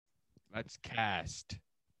Let's cast.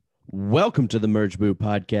 Welcome to the Merge Boo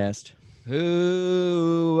podcast.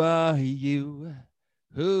 Who are you?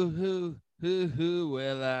 Who?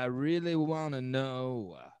 Well, I really want to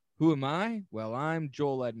know. Who am I? Well, I'm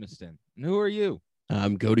Joel Edmiston. And who are you?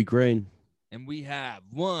 I'm Cody Crane. And we have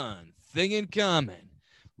one thing in common.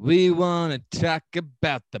 We want to talk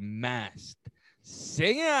about the Masked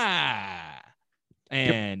Singer.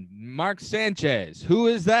 And Mark Sanchez. Who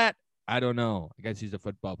is that? I don't know. I guess he's a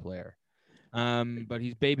football player. But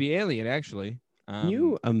he's baby alien, actually. Can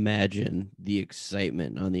you imagine the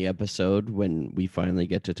excitement on the episode when we finally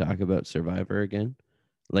get to talk about Survivor again?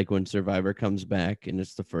 Like when Survivor comes back and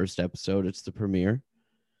it's the first episode, it's the premiere,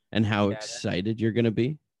 and how excited you're going to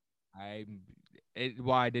be?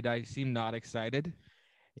 Why did I seem not excited?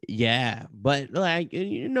 Yeah, but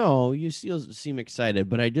you still seem excited,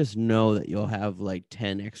 but I just know that you'll have like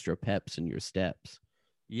 10 extra peps in your steps.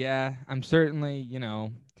 Yeah, I'm certainly,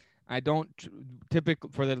 I don't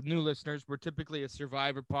typically, for the new listeners, we're typically a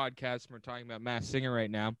Survivor podcast. We're talking about Masked Singer right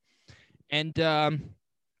now. And, I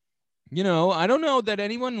don't know that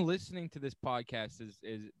anyone listening to this podcast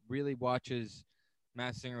is really watches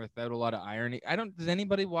Masked Singer without a lot of irony. Does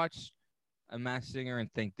anybody watch a Masked Singer and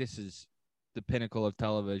think this is the pinnacle of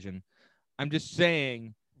television? I'm just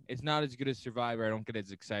saying it's not as good as Survivor. I don't get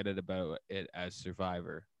as excited about it as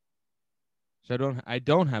Survivor. So I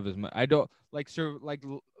don't have as much. I don't like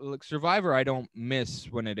Survivor. I don't miss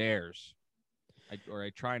when it airs, or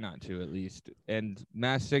I try not to at least. And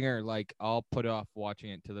Masked Singer, like I'll put off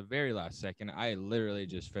watching it to the very last second. I literally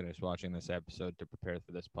just finished watching this episode to prepare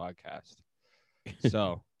for this podcast.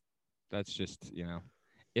 So that's just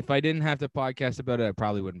if I didn't have to podcast about it, I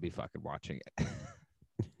probably wouldn't be fucking watching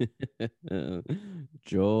it.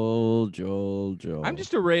 Joel. I'm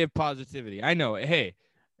just a ray of positivity. I know. Hey.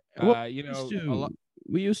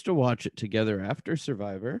 We used to watch it together after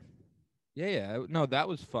Survivor. Yeah. No, that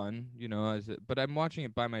was fun, but I'm watching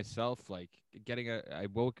it by myself, like I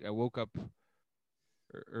woke up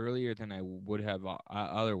earlier than I would have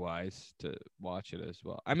otherwise to watch it as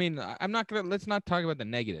well. I mean, let's not talk about the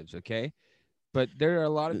negatives, okay? But there are a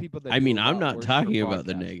lot of people that I'm not talking about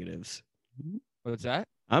the negatives. What's that?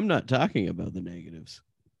 I'm not talking about the negatives.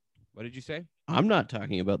 What did you say? I'm not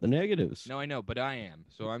talking about the negatives. No, I know, but I am.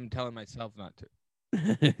 So I'm telling myself not to.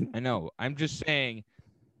 I know. I'm just saying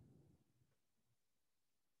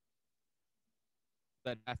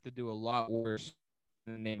that have to do a lot worse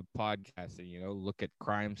in the name of podcasting, look at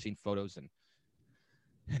crime scene photos and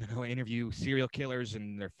interview serial killers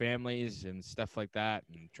and their families and stuff like that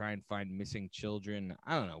and try and find missing children.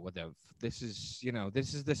 I don't know this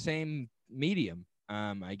is the same medium.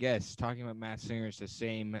 I guess talking about Masked Singer is the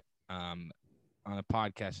same on a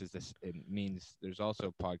podcast is this. It means there's also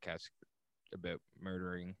a podcast about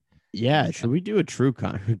murdering. Yeah, should we do a true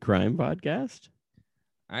crime podcast?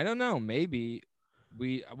 I don't know. Maybe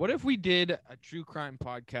what if we did a true crime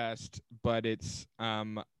podcast, but it's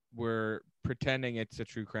we're pretending it's a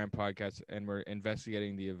true crime podcast and we're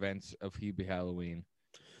investigating the events of Hubie Halloween.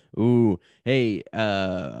 Ooh, hey,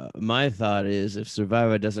 my thought is if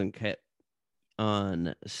Survivor doesn't get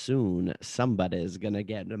on soon, somebody's gonna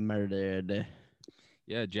get murdered.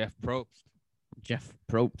 Yeah, Jeff Probst.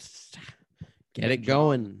 Get it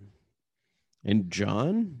going. And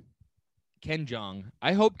John? Ken Jeong.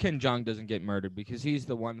 I hope Ken Jeong doesn't get murdered because he's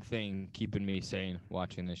the one thing keeping me sane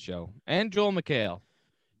watching this show. And Joel McHale.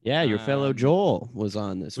 Yeah, your fellow Joel was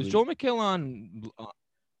on this week. Was Joel McHale on?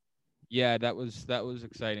 Yeah, that was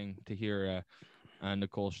exciting to hear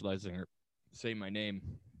Nicole Schlesinger say my name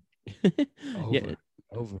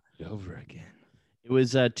over and over again. It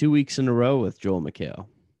was 2 weeks in a row with Joel McHale.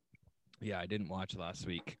 Yeah, I didn't watch last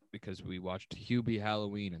week because we watched Hubie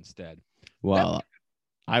Halloween instead. Well,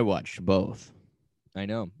 I watched both. I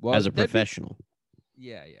know. Well, as a professional.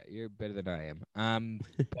 Yeah, you're better than I am.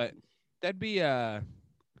 But that'd be an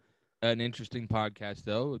interesting podcast,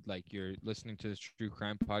 though. Like you're listening to this true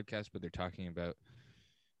crime podcast, but they're talking about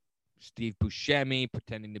Steve Buscemi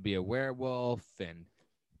pretending to be a werewolf and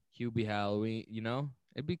Hubie Halloween.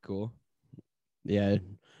 It'd be cool. Yeah,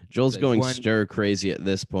 Joel's going stir crazy at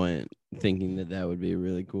this point, thinking that would be a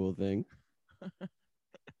really cool thing.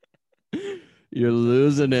 You're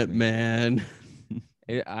losing it, man.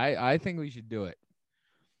 I think we should do it.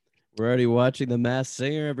 We're already watching The Masked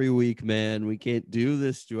Singer every week, man. We can't do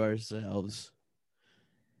this to ourselves.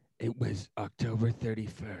 It was October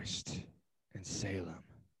 31st in Salem.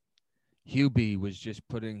 Hubie was just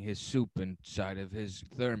putting his soup inside of his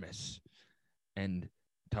thermos and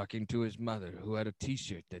talking to his mother, who had a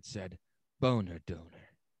T-shirt that said, "Boner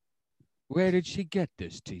Donor." Where did she get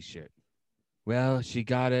this T-shirt? Well, she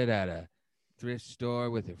got it at a thrift store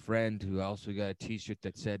with a friend who also got a T-shirt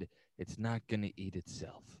that said, "It's not gonna eat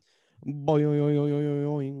itself."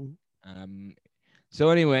 Boing. Um. So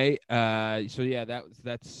anyway, so yeah,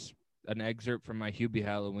 that's an excerpt from my Hubie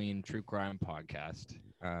Halloween true crime podcast.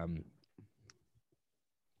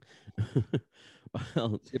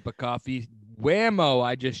 Well, Sip of coffee, whammo!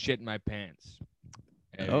 I just shit my pants.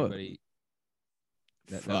 oh, Everybody,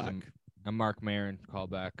 that was fuck. a Mark Maron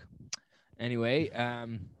callback. Anyway,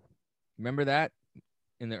 remember that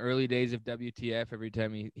in the early days of WTF, every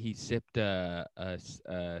time he sipped a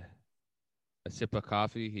sip of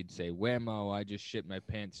coffee, he'd say, "Whammo! I just shit my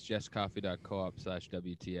pants."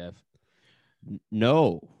 JustCoffee.coop/WTF.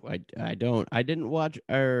 No, I don't. I didn't watch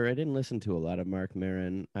or I didn't listen to a lot of Mark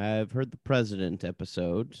Maron. I've heard the president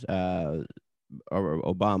episode, or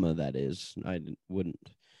Obama, that is.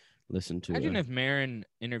 Wouldn't listen to Imagine it. if Maron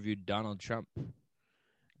interviewed Donald Trump.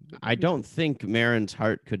 I don't think Maron's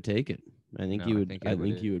heart could take it. I think No, he I would. think I it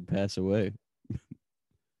think would. he would pass away.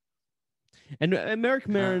 And Mark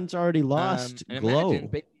Maron's already lost And imagine,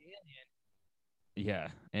 glow. yeah,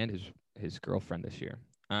 and his girlfriend this year.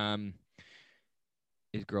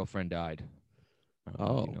 His girlfriend died. I don't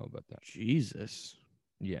know if you Oh, know about that. Jesus.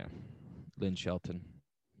 Yeah, Lynn Shelton.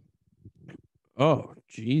 Oh,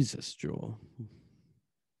 Jesus, Joel.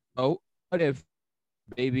 Oh, what if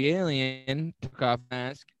Baby Alien took off the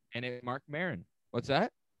mask and it was Mark Maron? What's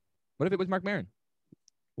that? What if it was Mark Maron?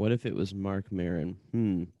 What if it was Mark Maron?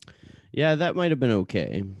 Yeah, that might have been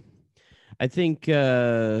okay. I think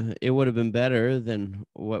it would have been better than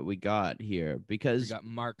what we got here We because got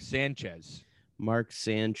Mark Sanchez. Mark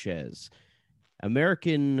Sanchez,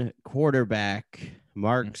 American quarterback,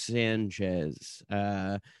 Mark Mm. Sanchez,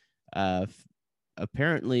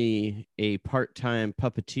 apparently a part-time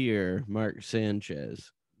puppeteer, Mark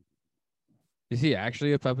Sanchez. Is he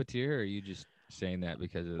actually a puppeteer, or are you just saying that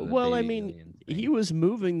because of the Well, I Baby mean, Alien he thing? was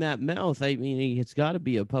moving that mouth. I mean, it's got to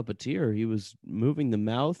be a puppeteer. He was moving the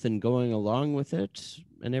mouth and going along with it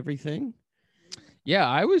and everything. Yeah,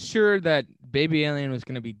 I was sure that Baby Alien was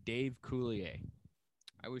going to be Dave Coulier.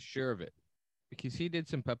 I was sure of it because he did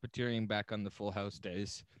some puppeteering back on the Full House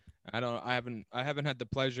days. I haven't had the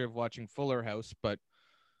pleasure of watching Fuller House, but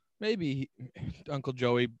maybe Uncle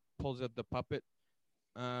Joey pulls out the puppet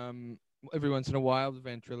every once in a while, the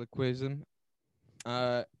ventriloquism.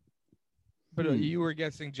 But you were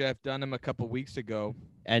guessing Jeff Dunham a couple weeks ago,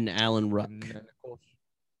 And Alan Ruck. and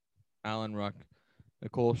Alan Ruck.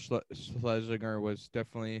 Nicole Schlesinger was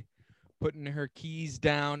definitely putting her keys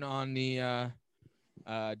down on the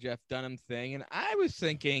Jeff Dunham thing, and I was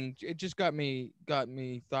thinking it just got me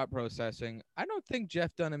thought processing. I don't think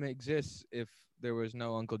Jeff Dunham exists if there was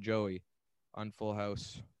no Uncle Joey on Full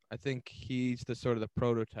House. I think he's the sort of the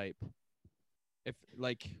prototype. If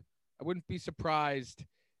like, I wouldn't be surprised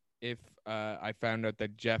if I found out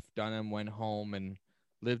that Jeff Dunham went home and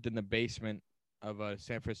lived in the basement of a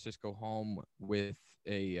San Francisco home with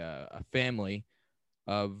a family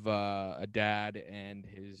of a dad and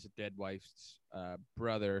his dead wife's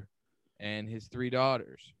brother and his three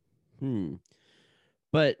daughters.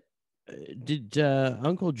 But did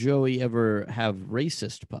Uncle Joey ever have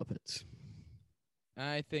racist puppets?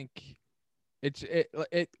 I think it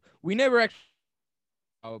we never actually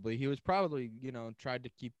probably he was probably tried to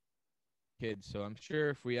keep kids, so I'm sure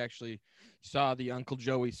if we actually saw the Uncle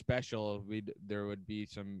Joey special, there would be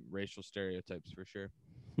some racial stereotypes for sure.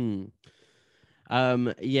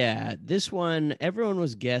 Yeah, this one, everyone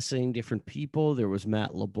was guessing different people. There was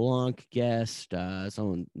Matt LeBlanc guessed,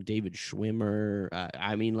 someone, David Schwimmer.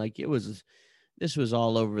 I mean, like this was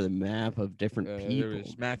all over the map of different people. There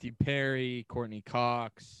was Matthew Perry, Courtney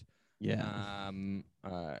Cox, Yeah.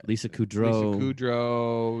 Lisa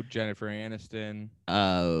Kudrow, Jennifer Aniston,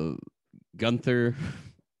 Gunther,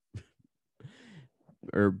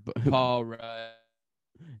 or Paul Rudd.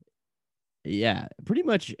 Yeah, pretty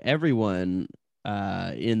much everyone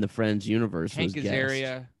in the Friends universe Hank was guessed.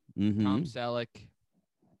 Azaria, Tom Selleck,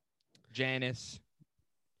 Janice.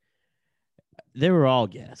 They were all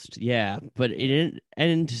guessed, yeah, but it didn't.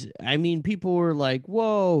 And I mean, people were like,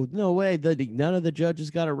 "Whoa, no way! None of the judges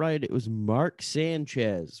got it right. It was Mark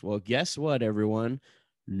Sanchez." Well, guess what, everyone?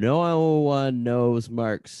 No one knows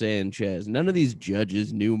Mark Sanchez. None of these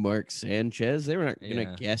judges knew Mark Sanchez. They were not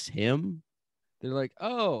gonna guess him. They're like,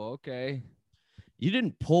 "Oh, okay." You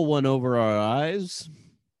didn't pull one over our eyes.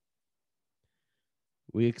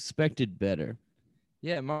 We expected better.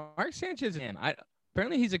 Yeah, Mark Sanchez, man.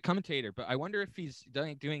 Apparently he's a commentator, but I wonder if he's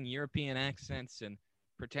doing European accents and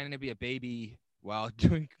pretending to be a baby while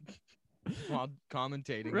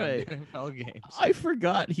commentating right. on NFL games. I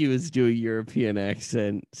forgot he was doing European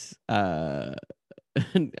accents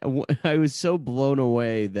And I was so blown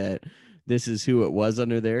away that this is who it was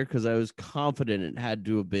under there because I was confident it had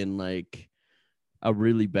to have been like a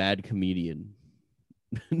really bad comedian.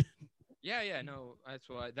 Yeah, no, that's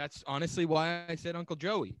why. That's honestly why I said Uncle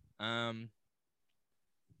Joey. I,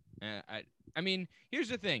 I mean, here's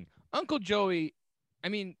the thing, Uncle Joey. I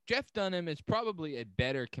mean, Jeff Dunham is probably a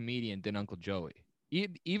better comedian than Uncle Joey.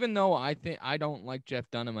 Even though I don't like Jeff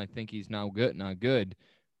Dunham, I think he's not good,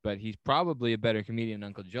 but he's probably a better comedian than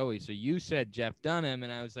Uncle Joey. So you said Jeff Dunham,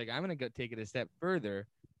 and I was like, I'm gonna go take it a step further.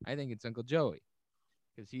 I think it's Uncle Joey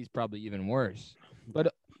because he's probably even worse.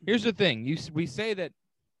 But here's the thing: we say that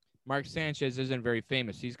Mark Sanchez isn't very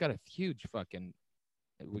famous. He's got a huge fucking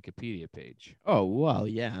Wikipedia page. Oh, well,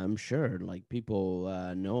 yeah, I'm sure. Like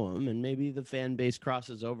people know him, and maybe the fan base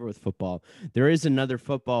crosses over with football. There is another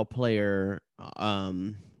football player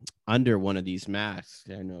under one of these masks.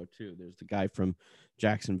 I know too. There's the guy from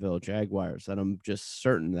Jacksonville Jaguars, and I'm just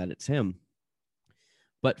certain that it's him.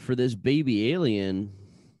 But for this baby alien,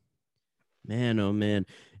 man, oh man,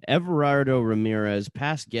 Everardo Ramirez,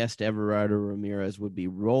 past guest Everardo Ramirez, would be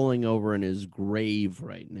rolling over in his grave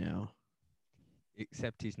right now.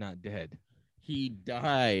 Except he's not dead. He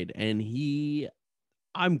died, and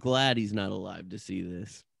I'm glad he's not alive to see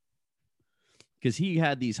this because he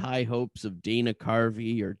had these high hopes of Dana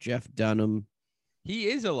Carvey or Jeff Dunham. He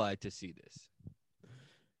is alive to see this.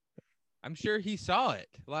 I'm sure he saw it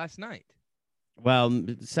last night. Well,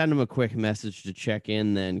 send him a quick message to check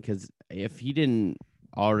in then, because if he didn't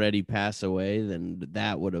already pass away, then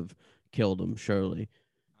that would have killed him, surely.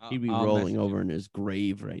 He'd be I'll rolling message over him. in his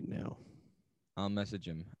grave right now. I'll message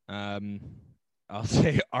him. I'll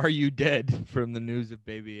say, "Are you dead?" from the news of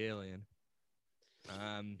Baby Alien.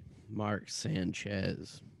 Mark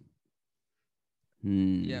Sanchez.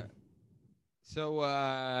 Yeah.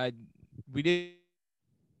 So we did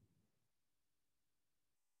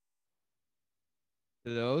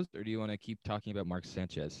those, or do you want to keep talking about Mark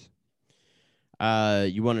Sanchez?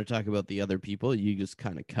 You want to talk about the other people? You just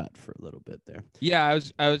kind of cut for a little bit there. Yeah, I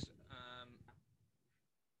was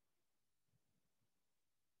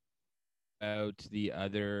about the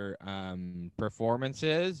other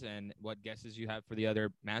performances and what guesses you have for the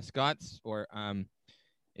other mascots, or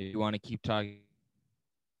if you want to keep talking.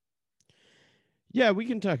 Yeah, we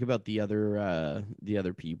can talk about the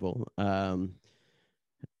other people. Who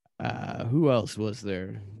else was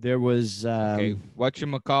there? There was Okay,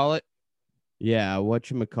 whatchamacallit? yeah,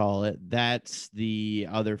 whatchamacallit. That's the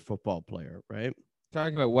other football player, right?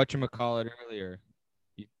 Talking about whatchamacallit earlier.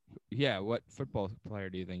 Yeah, what football player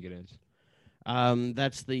do you think it is?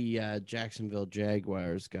 That's the Jacksonville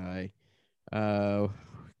Jaguars guy. Uh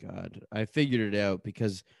God, I figured it out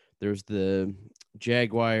because there's the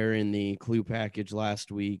Jaguar in the clue package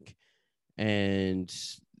last week, and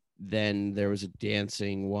then there was a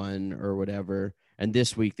dancing one or whatever. And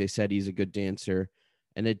this week they said he's a good dancer.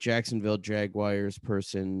 And a Jacksonville Jaguars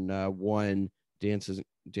person won Dancing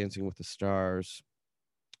with the Stars.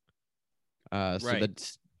 So Right.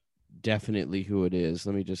 that's definitely who it is.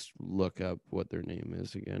 Let me just look up what their name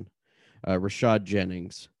is again. Rashad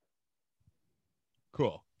Jennings.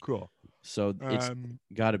 Cool. So it's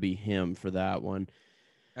got to be him for that one.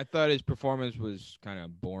 I thought his performance was kind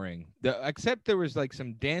of boring. Except there was like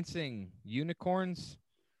some dancing unicorns,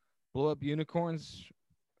 blow up unicorns.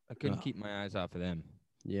 I couldn't Oh, keep my eyes off of them.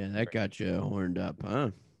 yeah, that got you horned up,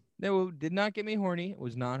 huh? They did not get me horny. It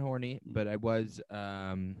was not horny, but I was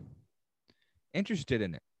interested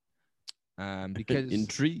in it because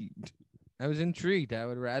Intrigued. I was intrigued. I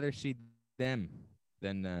would rather see them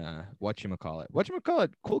than whatchamacallit.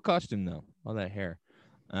 Whatchamacallit, cool costume though. All that hair.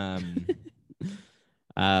 Um,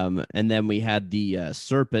 And then we had the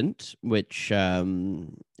serpent, which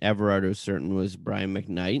Everardo certain was Brian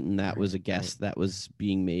McKnight, and that was a guess that was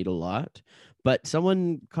being made a lot. But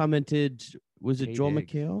someone commented, was it Tay Joel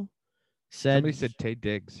Diggs. McHale? Somebody Said, said Tay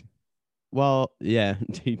Diggs. well, yeah,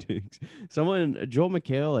 someone, Joel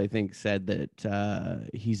McHale, I think, said that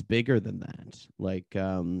he's bigger than that. Like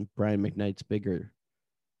Brian McKnight's bigger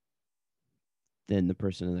than the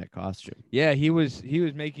person in that costume. Yeah, he was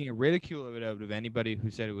making a ridicule of it out of anybody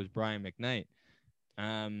who said it was Brian McKnight.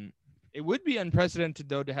 It would be unprecedented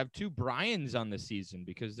though to have two Brians on the season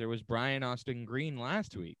because there was Brian Austin Green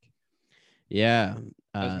last week Yeah.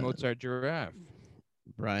 as Mozart Giraffe.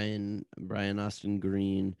 Brian Austin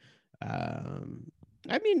Green. I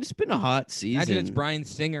mean, it's been a hot Imagine it's season. Brian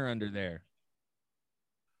Singer under there.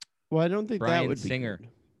 Well, I don't think that Brian would be Singer. good.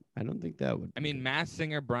 I don't think that would. I mean, Mass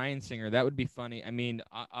Singer, Brian Singer. That would be funny. I mean,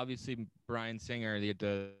 obviously Brian Singer,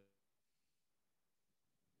 the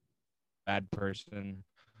bad person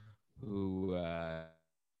who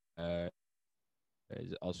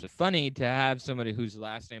It's also funny to have somebody whose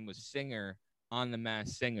last name was Singer on The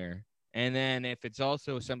Masked Singer. And then if it's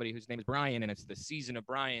also somebody whose name is Brian and it's the season of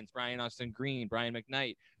Brian's, Brian Austin Green, Brian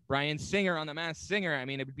McKnight, Brian Singer on The Masked Singer, I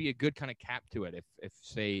mean, it would be a good kind of cap to it if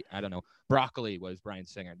say, I don't know, Broccoli was Brian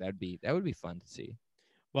Singer. That would be fun to see.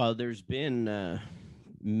 Well, there's been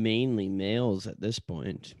mainly males at this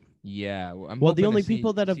point. Yeah, I'm Well, the hoping only to see,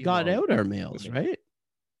 people that have got more out are males, women. right?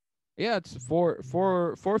 Yeah, it's four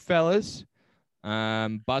fellas.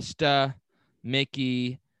 Busta,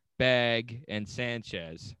 Mickey, Bag, and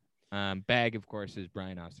Sanchez. Bag, of course, is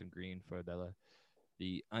Brian Austin Green for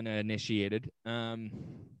the uninitiated.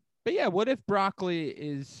 But yeah, what if Broccoli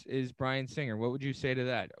is Brian Singer? What would you say to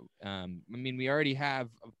that? I mean, we already have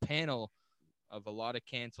a panel of a lot of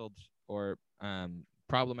canceled or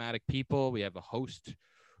problematic people. We have a host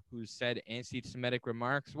who said anti-Semitic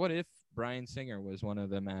remarks. What if Brian Singer was one of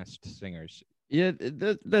the masked singers? Yeah,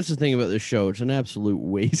 that's the thing about this show. It's an absolute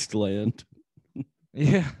wasteland.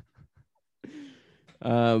 Yeah.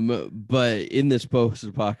 But in this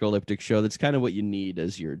post-apocalyptic show, that's kind of what you need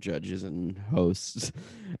as your judges and hosts.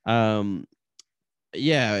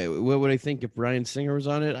 Yeah, what would I think if Brian Singer was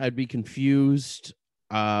on it? I'd be confused.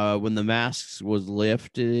 When the masks was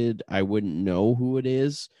lifted, I wouldn't know who it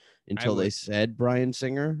is until they said Brian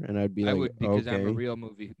Singer, and I'd be I like, would because okay. I'm a real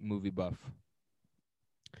movie buff.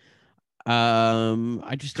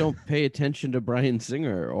 I just don't pay attention to Brian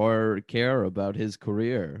Singer or care about his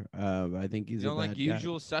career. I think he's You don't a bad like guy.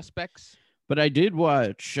 Usual Suspects? But I did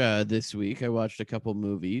watch this week. I watched a couple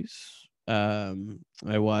movies. I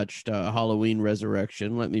watched Halloween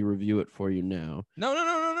Resurrection. Let me review it for you now.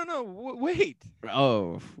 No. Wait.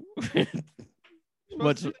 Oh,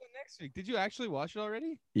 What's next week? Did you actually watch it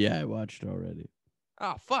already? Yeah, I watched it already.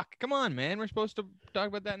 Oh fuck! Come on, man. We're supposed to talk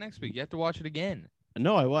about that next week. You have to watch it again.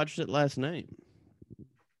 No, I watched it last night. What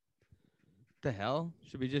the hell?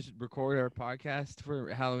 Should we just record our podcast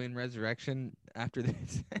for Halloween Resurrection after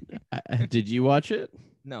this? Did you watch it?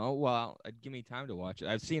 No. Well, give me time to watch it.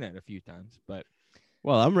 I've seen it a few times, but.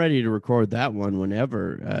 Well, I'm ready to record that one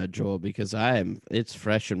whenever, Joel, because it's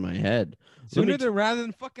fresh in my head. Sooner rather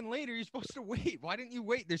than fucking later. You're supposed to wait. Why didn't you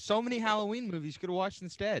wait? There's so many Halloween movies you could have watched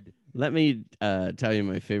instead. Let me tell you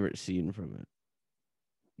my favorite scene from it.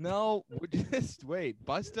 No, just wait.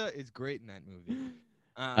 Busta is great in that movie.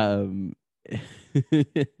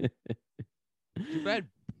 Too bad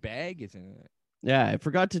Bag is in it. Yeah, I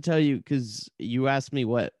forgot to tell you because you asked me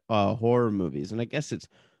what horror movies, and I guess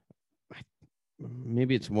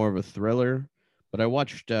maybe it's more of a thriller. But I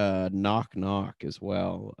watched Knock Knock as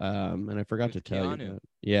well, and I forgot to tell you.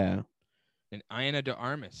 Yeah, and Ana de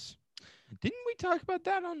Armas. Didn't we talk about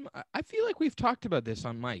that on? I feel like we've talked about this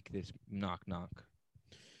on Mike. This Knock Knock.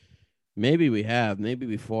 Maybe we have. Maybe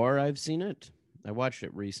before I've seen it. I watched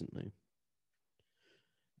it recently.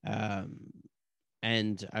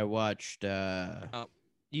 And I watched.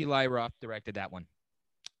 Eli Roth directed that one.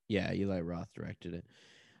 Yeah, Eli Roth directed it.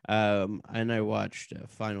 And I watched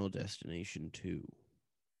Final Destination 2.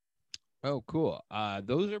 Oh, cool.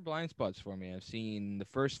 Those are blind spots for me. I've seen the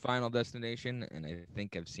first Final Destination, and I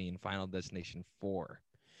think I've seen Final Destination 4.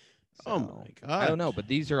 So, oh my god! I don't know, but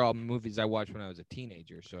these are all movies I watched when I was a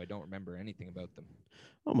teenager, so I don't remember anything about them.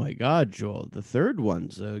 Oh my god, Joel! The third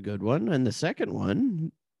one's a good one, and the second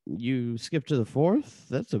one, you skip to the fourth.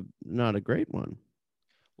 That's not a great one.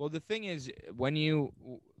 Well, the thing is,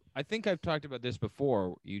 I think I've talked about this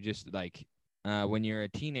before. You just when you're a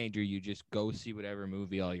teenager, you just go see whatever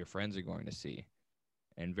movie all your friends are going to see,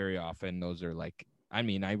 and very often those are like. I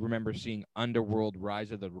mean, I remember seeing Underworld: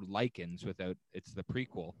 Rise of the Lycans it's the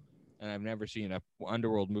prequel. And I've never seen a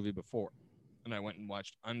Underworld movie before. And I went and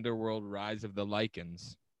watched Underworld: Rise of the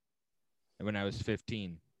Lycans when I was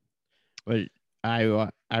 15. But I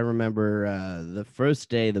remember the first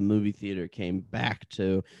day the movie theater came back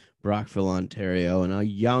to Brockville, Ontario, and a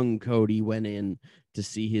young Cody went in to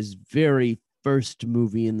see his very first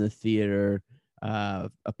movie in the theater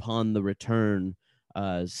upon the return,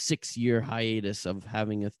 6-year hiatus of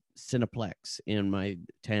having a Cineplex in my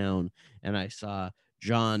town, and I saw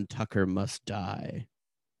John Tucker Must Die.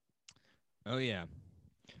 Oh, yeah.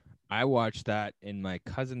 I watched that in my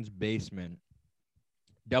cousin's basement.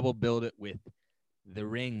 Double billed it with The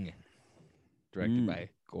Ring, directed by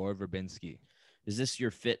Gore Verbinski. Is this your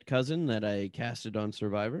fit cousin that I casted on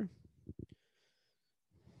Survivor?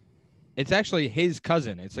 It's actually his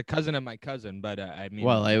cousin. It's a cousin of my cousin, but I mean...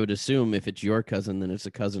 Well, I would assume if it's your cousin, then it's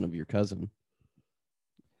a cousin of your cousin.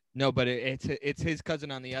 No, but it's his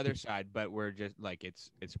cousin on the other side, but we're just like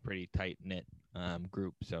it's a pretty tight knit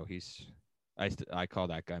group. So I call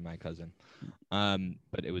that guy my cousin.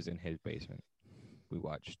 But it was in his basement. We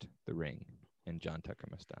watched The Ring, and John Tucker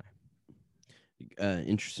Must Die.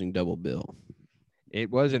 Interesting double bill. It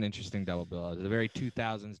was an interesting double bill. It was a very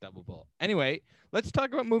 2000s double bill. Anyway, let's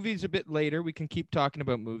talk about movies a bit later. We can keep talking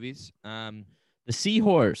about movies. The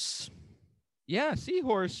Seahorse. Yeah,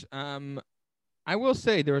 Seahorse. I will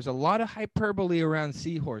say there was a lot of hyperbole around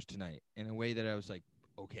Seahorse tonight in a way that I was like,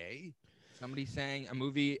 okay. Somebody sang a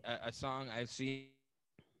movie, a song I've seen.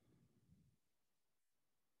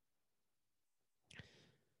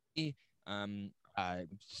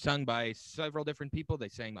 Sung by several different people. They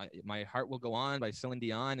sang My Heart Will Go On by Celine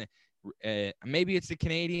Dion. Maybe it's a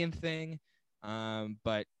Canadian thing,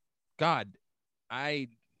 but God, I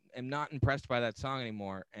am not impressed by that song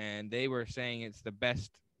anymore. And they were saying it's the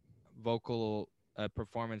best vocal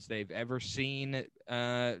performance they've ever seen.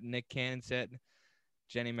 Nick Cannon said.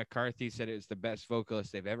 Jenny McCarthy said it was the best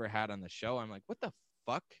vocalist they've ever had on the show. I'm like, what the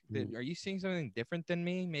fuck? Are you seeing something different than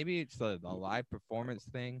me? Maybe it's the live performance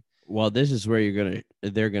thing. Well, this is where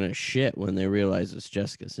they're gonna shit when they realize it's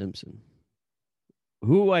Jessica Simpson,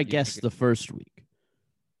 who I guessed the first week.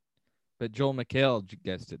 But Joel McHale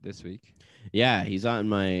guessed it this week. Yeah, he's on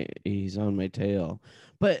my tail.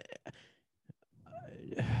 But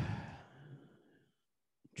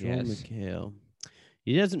Joel McHale,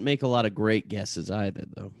 he doesn't make a lot of great guesses either,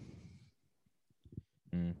 though.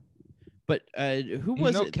 But who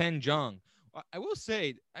was it? Ken Jeong. I will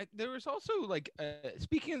say there was also like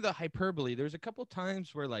speaking of the hyperbole, there's a couple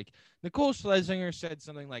times where like Nicole Schlesinger said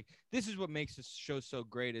something like, "This is what makes this show so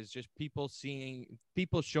great is just people showing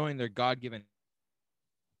their God-given."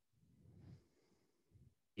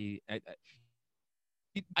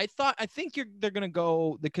 I think they're gonna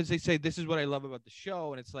go because they say this is what I love about the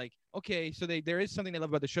show, and it's like, okay, so there is something they love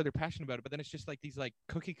about the show, they're passionate about it, but then it's just like these like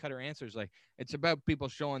cookie cutter answers, like it's about people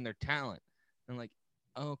showing their talent, and like,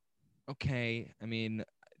 oh, okay. I mean,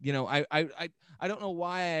 I don't know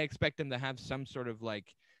why I expect them to have some sort of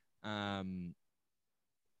like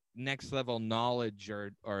next level knowledge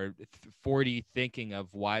or 4D thinking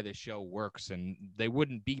of why the show works, and they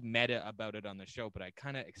wouldn't be meta about it on the show, but I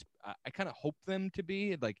kind of hope them to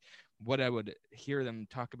be like what I would hear them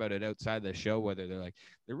talk about it outside the show, whether they're like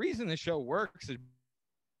the reason the show works is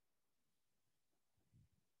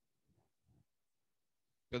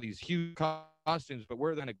these huge costumes, but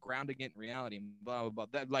we're kind of grounding it in reality and blah, blah, blah.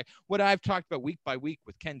 That, like what I've talked about week by week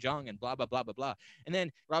with Ken Jeong and blah, blah, blah, blah, blah. And then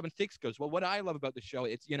Robin Thicke goes, well, what I love about the show,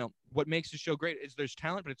 it's, what makes the show great is there's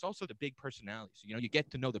talent, but it's also the big personalities. You get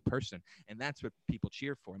to know the person, and that's what people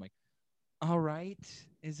cheer for. I'm like, all right,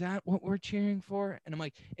 is that what we're cheering for? And I'm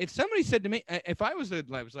like, if somebody said to me, if I was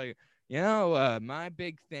like, my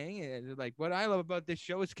big thing is like, what I love about this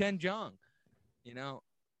show is Ken Jeong.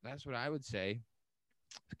 That's what I would say.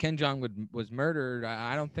 If Ken Jeong was murdered,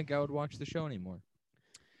 I don't think I would watch the show anymore.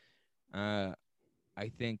 I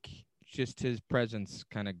think just his presence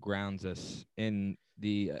kind of grounds us in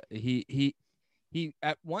the he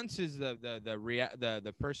at once is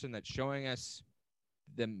the person that's showing us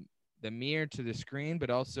the mirror to the screen, but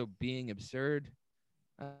also being absurd.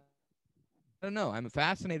 I don't know. I'm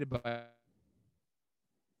fascinated by.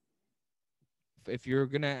 If you're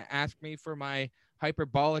gonna ask me for my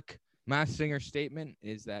hyperbolic Masked Singer statement,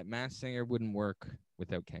 is that Masked Singer wouldn't work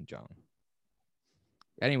without Ken Jeong.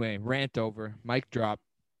 Anyway, rant over. Mic drop.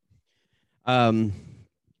 I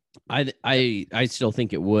still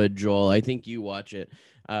think it would, Joel. I think you watch it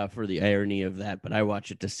for the irony of that, but I watch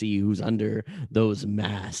it to see who's under those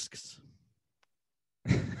masks.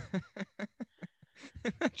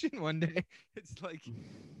 Imagine one day it's like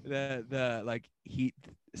the like Heat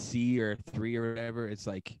C or 3 or whatever. It's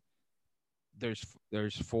like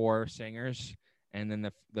there's 4 singers, and then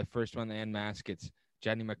the first one they unmask, it's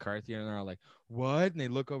Jenny McCarthy, and they're all like, what? And they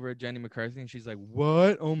look over at Jenny McCarthy, and she's like,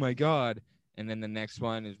 what? Oh my god. And then the next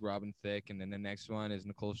one is Robin Thicke, and then the next one is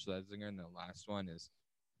Nicole Schlesinger, and the last one is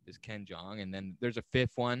Ken Jeong, and then there's a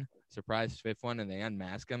fifth one, surprise fifth one, and they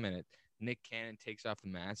unmask him, and Nick Cannon takes off the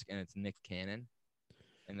mask, and it's Nick Cannon,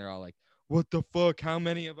 and they're all like, what the fuck? How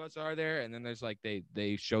many of us are there? And then there's like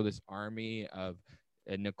they show this army of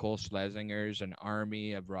Nicole Schlesinger's, an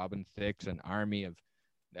army of Robin Thicke's, an army of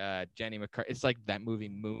Jenny McCarthy. It's like that movie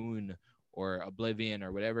Moon or Oblivion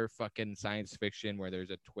or whatever fucking science fiction where there's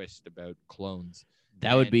a twist about clones.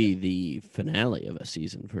 That would be the finale of a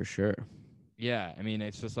season for sure. Yeah, I mean,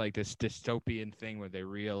 it's just like this dystopian thing where they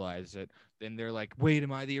realize it. Then they're like, wait,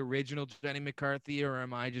 am I the original Jenny McCarthy or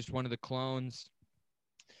am I just one of the clones?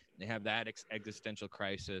 They have that existential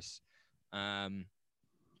crisis.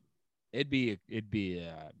 It'd be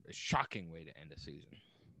a shocking way to end a season.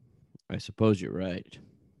 I suppose you're right.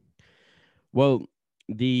 Well,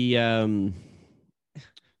 the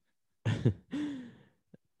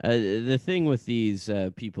The thing with these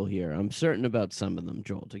people here, I'm certain about some of them,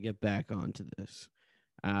 Joel, to get back onto this.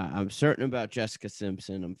 I'm certain about Jessica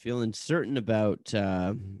Simpson. I'm feeling certain about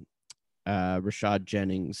Rashad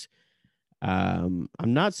Jennings. I'm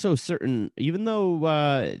not so certain, even though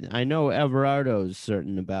I know Everardo's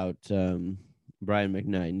certain about Brian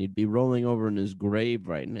McKnight. And he'd be rolling over in his grave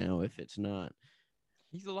right now if it's not.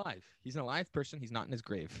 He's alive. He's an alive person. He's not in his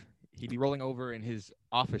grave. He'd be rolling over in his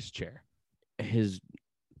office chair. His,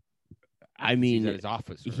 I 'Cause he's at mean, his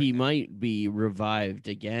office right he now. might be revived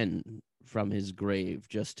again from his grave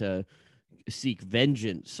just to seek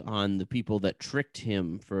vengeance on the people that tricked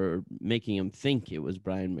him for making him think it was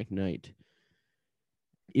Brian McKnight.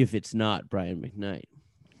 If it's not Brian McKnight.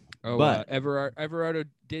 Oh, But Everardo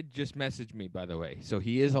did just message me, by the way. So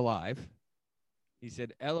he is alive. He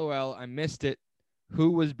said, "LOL, I missed it.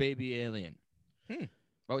 Who was Baby Alien?"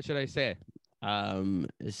 What should I say?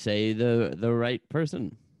 say the right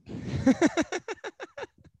person.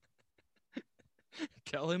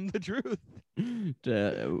 Tell him the truth.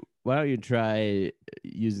 Why don't you try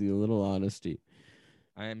using a little honesty?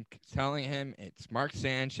 I am telling him it's Mark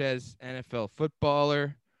Sanchez, NFL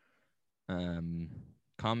footballer,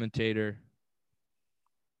 commentator.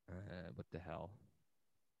 What the hell?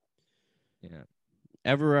 Yeah.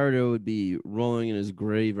 Everardo would be rolling in his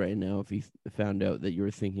grave right now if he found out that you were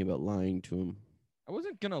thinking about lying to him. I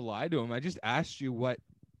wasn't going to lie to him. I just asked you what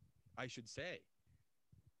I should say.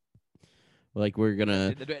 Like we're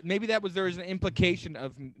gonna. Maybe there was an implication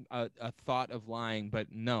of a thought of lying, but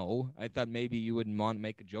no. I thought maybe you wouldn't want to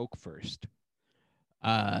make a joke first.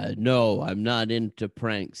 No, I'm not into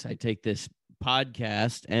pranks. I take this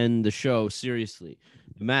podcast and the show seriously.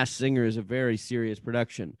 The Masked Singer is a very serious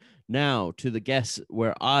production. Now, to the guess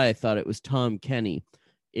where I thought it was Tom Kenny,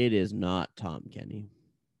 it is not Tom Kenny.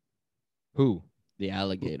 Who? The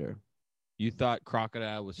alligator. You thought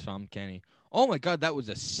Crocodile was Tom Kenny. Oh my God, that was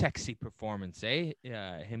a sexy performance, eh?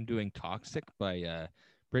 Him doing "Toxic" by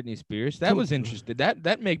Britney Spears. That was interesting.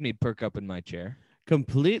 That made me perk up in my chair.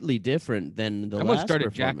 Completely different than the I almost last started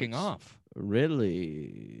performance. jacking off.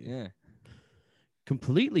 Really? Yeah.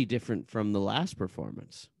 Completely different from the last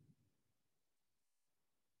performance.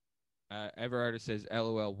 Everardo says,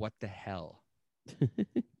 "LOL, what the hell?"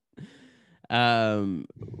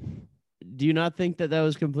 Do you not think that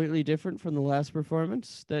was completely different from the last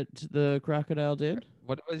performance that the crocodile did?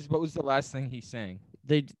 What was the last thing he sang?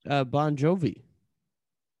 They Bon Jovi.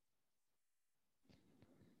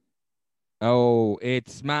 Oh,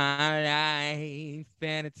 it's my life,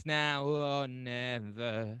 and it's now or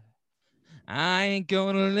never. I ain't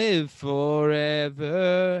gonna live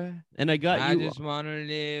forever. And I just wanna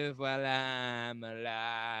live while I'm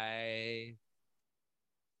alive.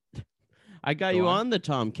 I got you on the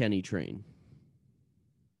Tom Kenny train.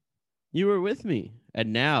 You were with me.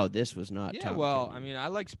 And now this was not Tom well, Kenny. I mean, I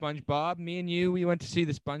like SpongeBob. Me and you, we went to see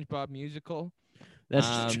the SpongeBob musical.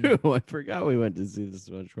 That's true. I forgot we went to see the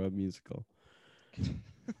SpongeBob musical.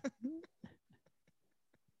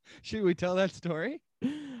 Should we tell that story?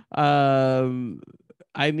 I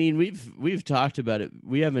mean, we've talked about it.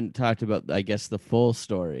 We haven't talked about, I guess, the full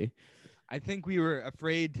story. I think we were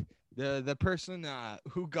afraid the person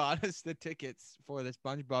who got us the tickets for the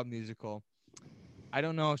SpongeBob musical. I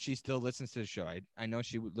don't know if she still listens to the show. I know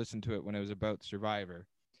she would listen to it when it was about Survivor,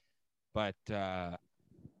 but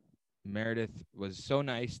Meredith was so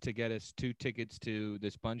nice to get us 2 tickets to the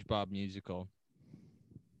SpongeBob musical.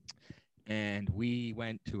 And we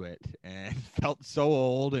went to it and felt so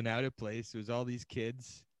old and out of place. It was all these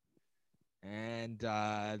kids. And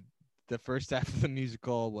the first half of the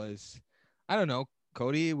musical was, I don't know,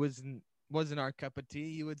 Cody, it wasn't our cup of tea,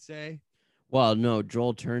 you would say? Well, no,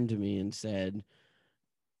 Joel turned to me and said,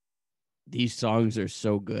 "These songs are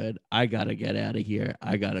so good. I got to get out of here.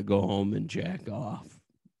 I got to go home and jack off."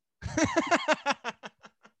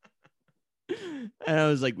 And I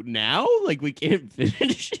was like, "Now? Like we can't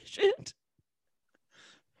finish it?"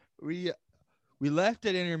 We left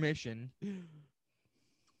at intermission.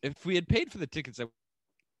 If we had paid for the tickets,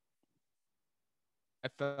 I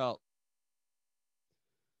felt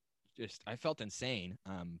insane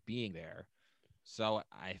being there. So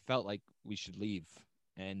I felt like we should leave,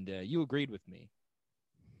 and you agreed with me.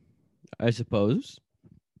 I suppose.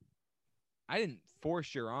 I didn't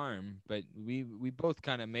force your arm, but we both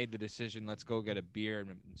kind of made the decision. Let's go get a beer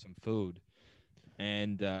and some food,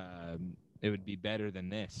 and it would be better than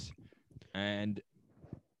this. And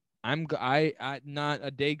I not a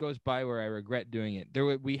day goes by where I regret doing it.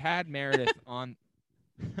 We had Meredith on.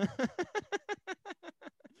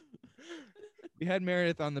 We had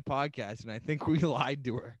Meredith on the podcast, and I think we lied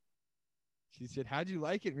to her. She said, "How'd you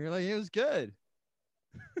like it?" And we were like, "It was good."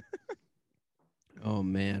 Oh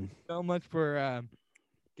man. So much for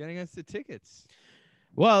getting us the tickets.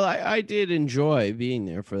 Well, I did enjoy being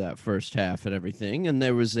there for that first half and everything, and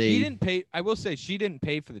there was She a didn't pay. I will say she didn't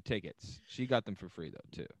pay for the tickets. She got them for free though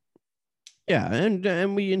too. yeah,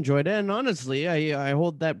 and we enjoyed it. And honestly, I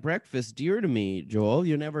hold that breakfast dear to me, Joel.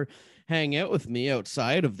 You never hang out with me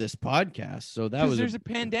outside of this podcast, so Because there's a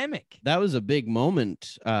pandemic. that was a big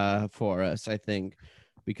moment for us, I think,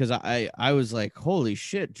 because I was like, holy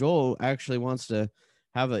shit, Joel actually wants to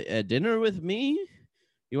have a dinner with me.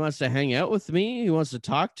 He wants to hang out with me. He wants to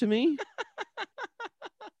talk to me.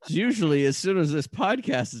 Usually, as soon as this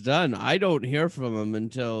podcast is done, I don't hear from him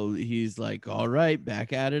until he's like, all right,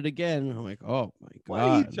 back at it again. I'm like, oh my What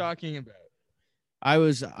are you God. talking about? I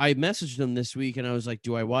messaged him this week and I was like,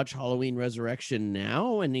 do I watch Halloween Resurrection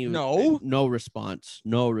now? And No. no response.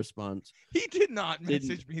 No response. He did not Didn't-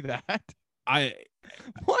 message me that. I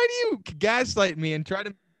Why do you gaslight me and try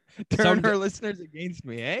to turn our listeners against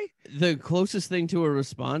me, eh? the closest thing to a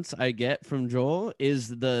response I get from Joel is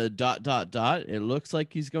the ... It looks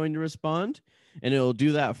like he's going to respond, and it'll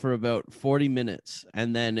do that for about 40 minutes,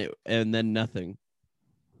 and then nothing.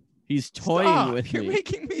 He's toying Stop. with You're me.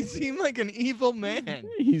 making me seem like an evil man.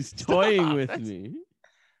 He's toying Stop. with me.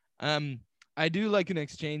 I do like an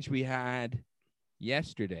exchange we had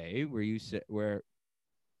yesterday where you said where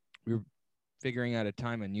we were figuring out a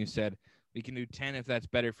time and you said we can do 10 if that's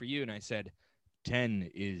better for you, and I said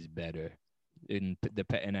 10 is better in the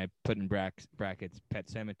pet, and I put in brackets Pet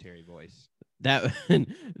Cemetery voice. That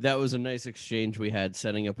that was a nice exchange we had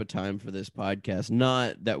setting up a time for this podcast.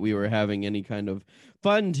 Not that we were having any kind of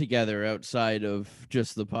fun together outside of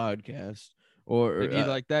just the podcast. Or Did you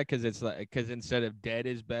like that? Because instead of dead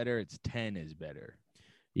is better, it's 10 is better.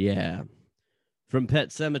 yeah, from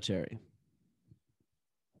Pet Cemetery.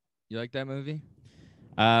 You like that movie?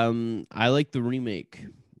 I like the remake.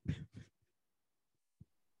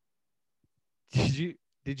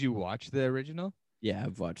 Did you watch the original? Yeah,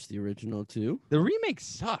 I've watched the original too. The remake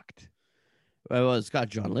sucked. Well, it's got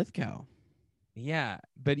John Lithgow. Yeah,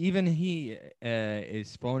 but even he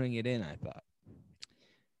is phoning it in, I thought.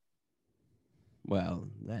 Well,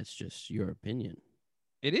 that's just your opinion.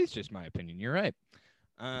 It is just my opinion. You're right.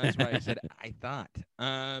 That's why I said I thought.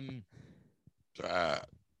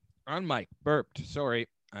 On mic, burped. Sorry.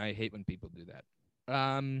 I hate when people do that.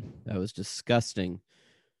 That was disgusting.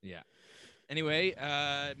 Yeah. Anyway,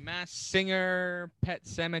 Mass Singer, Pet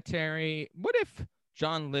Cemetery. What if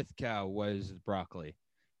John Lithgow was broccoli?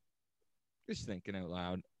 Just thinking out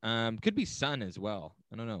loud. Could be Sun as well.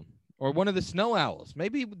 I don't know. Or one of the Snow Owls.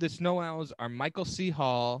 Maybe the Snow Owls are Michael C.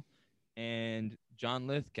 Hall and John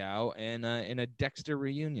Lithgow in a Dexter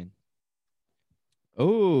reunion.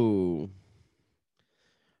 Oh.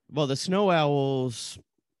 Well, the Snow Owls.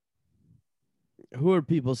 Who are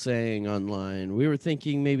people saying online? We were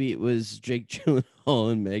thinking maybe it was Jake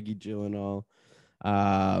Gyllenhaal and Maggie Gyllenhaal.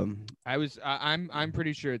 I'm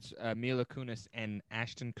pretty sure it's Mila Kunis and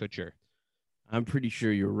Ashton Kutcher. I'm pretty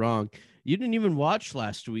sure you're wrong. You didn't even watch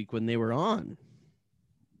last week when they were on.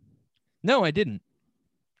 No, I didn't.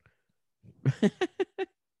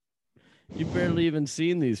 You've barely even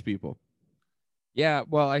seen these people. Yeah,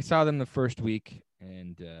 well, I saw them the first week,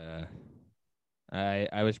 and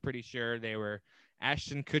I was pretty sure they were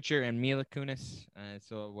Ashton Kutcher and Mila Kunis.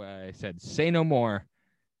 So I said, "Say no more.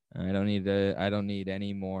 I don't need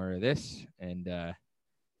any more of this." And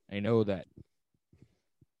I know that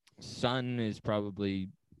Sun is probably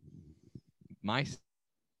my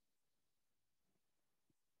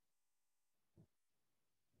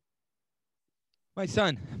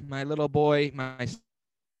son, my little boy, my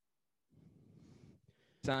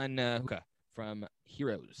son Hookah from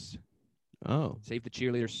Heroes. Oh, Save the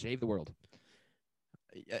cheerleaders, save the world.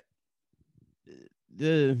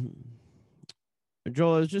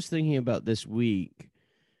 Joel, I was just thinking about this week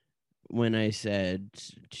when I said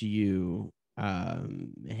to you,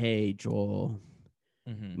 hey, Joel,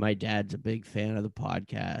 my dad's a big fan of the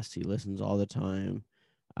podcast. He listens all the time.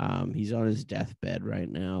 He's on his deathbed right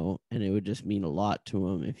now, and it would just mean a lot to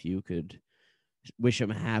him if you could wish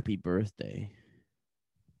him a happy birthday.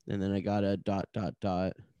 And then I got a ...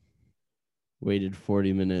 Waited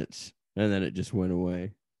 40 minutes, and then it just went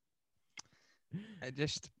away.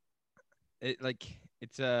 It's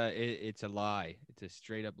a lie. It's a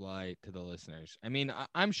straight up lie to the listeners. I mean,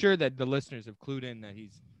 I'm sure that the listeners have clued in that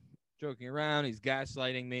he's joking around. He's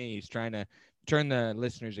gaslighting me. He's trying to turn the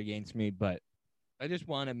listeners against me. But I just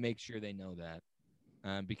want to make sure they know that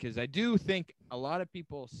because I do think a lot of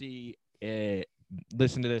people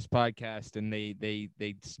listen to this podcast and they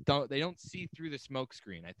don't see through the smoke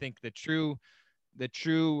screen. I think the true the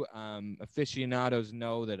true aficionados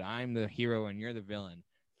know that I'm the hero and you're the villain.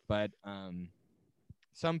 But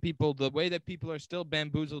some people, the way that people are still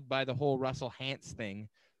bamboozled by the whole Russell Hantz thing,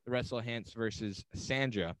 the Russell Hantz versus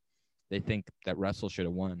Sandra, they think that Russell should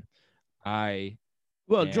have won.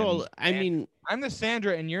 Well, Joel, I mean, I'm the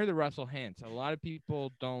Sandra and you're the Russell Hantz. A lot of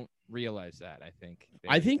people don't realize that.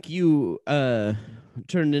 I think you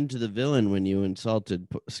turned into the villain when you insulted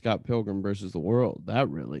Scott Pilgrim versus the World. That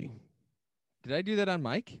really. Did I do that on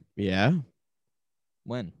mic? Yeah.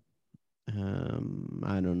 When?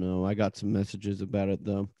 I don't know. I got some messages about it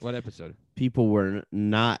though. What episode? People were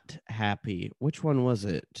not happy. Which one was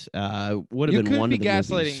it? Would have you been one of the movies.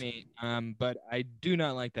 You could be gaslighting me, but I do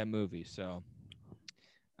not like that movie. So,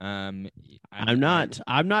 I'm not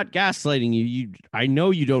gaslighting you. I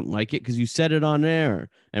know you don't like it because you said it on air,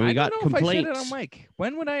 and we got complaints. I said it on mic.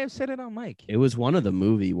 When would I have said it on mic? It was one of the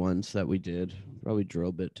movie ones that we did. Probably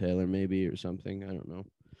Drill Bit Taylor, maybe, or something. I don't know.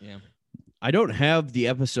 Yeah. I don't have the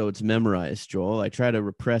episodes memorized, Joel. I try to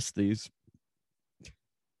repress these.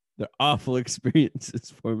 They're awful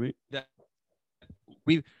experiences for me.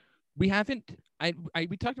 We haven't.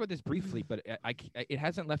 We talked about this briefly, but it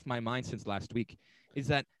hasn't left my mind since last week. Is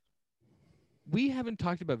that we haven't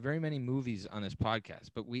talked about very many movies on this podcast,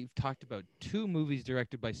 but we've talked about 2 movies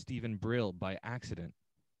directed by Stephen Brill by accident.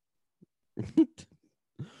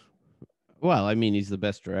 Well, I mean, he's the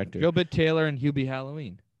best director. Gilbert Taylor and Hubie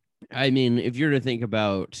Halloween. I mean, if you're to think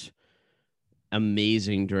about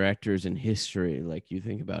amazing directors in history, like you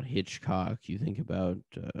think about Hitchcock, you think about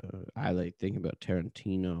think about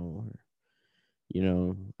Tarantino,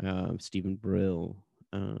 or Stephen Brill.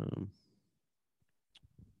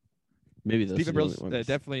 Maybe those Stephen Brill's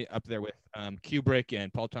definitely up there with Kubrick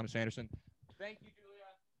and Paul Thomas Anderson. Thank you,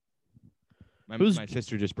 Julia. My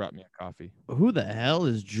sister just brought me a coffee. Who the hell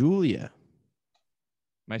is Julia?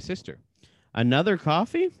 My sister. Another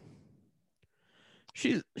coffee?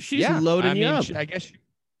 She's loading you up. I guess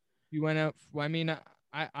you went out. I mean,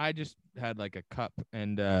 I just had like a cup,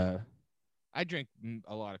 and I drink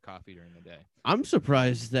a lot of coffee during the day. I'm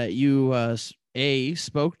surprised that you A,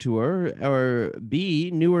 spoke to her, or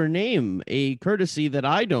B, knew her name, a courtesy that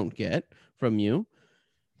I don't get from you.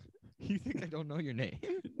 You think I don't know your name?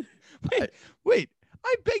 Wait.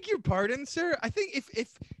 I beg your pardon, sir. I think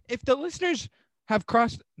if the listeners have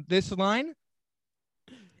crossed this line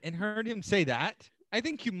and heard him say that, I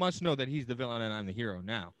think you must know that he's the villain and I'm the hero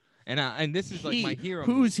now. And this is like my hero.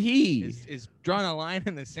 Who's he? Is drawing a line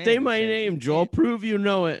in the sand. Say my name, Joel. Prove you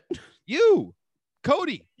know it. You,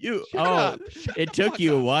 Cody. You. Shut up. It took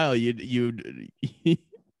you a while. You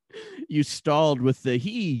stalled with the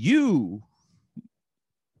you.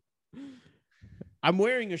 I'm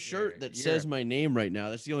wearing a shirt that says my name right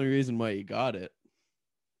now. That's the only reason why you got it.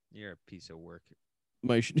 You're a piece of work.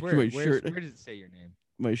 My shirt. Where does it say your name?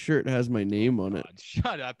 My shirt has my name on it.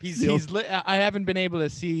 Shut up. I haven't been able to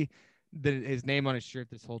see his name on his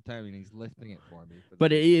shirt this whole time, and he's lifting it for me.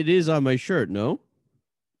 But it is on my shirt, no?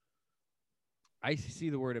 I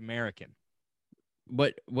see the word American.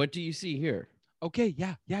 But what do you see here? Okay,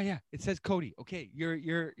 yeah. It says Cody. Okay,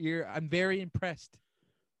 you're. I'm very impressed.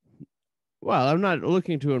 Well, I'm not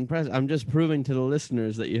looking to impress. I'm just proving to the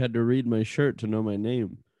listeners that you had to read my shirt to know my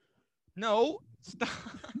name. No, stop.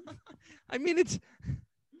 I mean,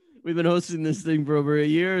 we've been hosting this thing for over a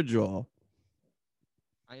year, Joel.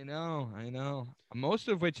 I know. Most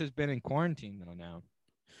of which has been in quarantine, though, now.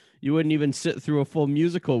 You wouldn't even sit through a full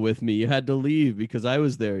musical with me. You had to leave because I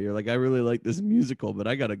was there. You're like, I really like this musical, but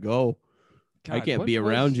I got to go. God, I can't be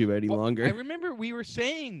around you any longer. I remember we were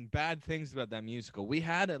saying bad things about that musical. We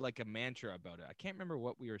had a mantra about it. I can't remember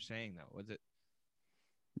what we were saying, though. Was it?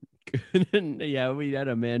 Yeah, we had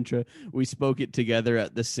a mantra. We spoke it together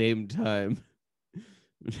at the same time.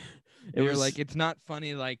 It was like, it's not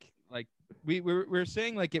funny. Like we were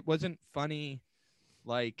saying, like, it wasn't funny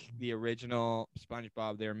like the original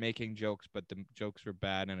SpongeBob. They were making jokes, but the jokes were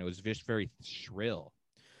bad, and it was just very shrill.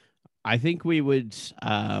 I think we would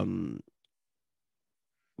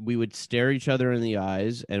stare each other in the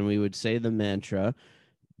eyes, and we would say the mantra,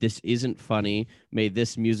 "This isn't funny. May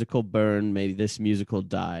this musical burn. May this musical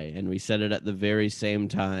die." And we said it at the very same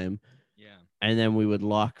time. Yeah. And then we would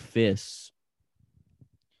lock fists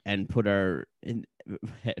and put our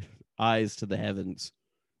eyes to the heavens.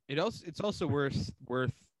 It's also worth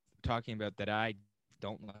talking about that I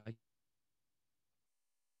don't like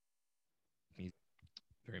music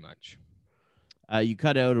very much. You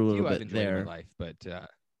cut out a little bit there. In my life, but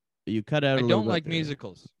you cut out. I don't like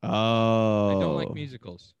musicals. Oh, I don't like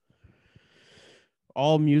musicals.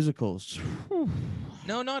 All musicals.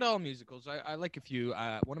 No, not all musicals. I like a few.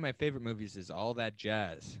 One of my favorite movies is All That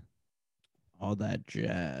Jazz. All that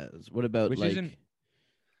jazz. What about which isn't like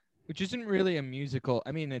which isn't really a musical.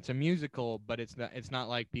 I mean, it's a musical, but it's not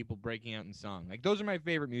like people breaking out in song. Like those are my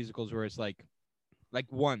favorite musicals where it's like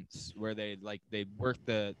Once, where they work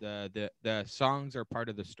the songs are part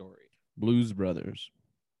of the story. Blues Brothers?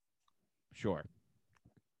 Sure.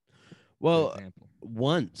 Good Well, example.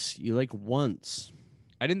 Once. You like Once.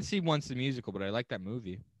 I didn't see Once the musical, but I like that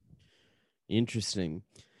movie. Interesting.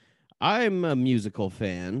 I'm a musical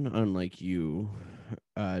fan, unlike you,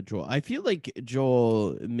 Joel. I feel like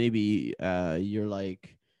Joel, maybe you're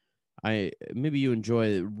like maybe you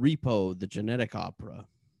enjoy Repo, the genetic opera.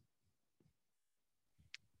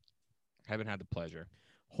 Haven't had the pleasure.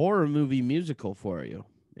 Horror movie musical for you,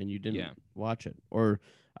 and you didn't Yeah. watch it. Or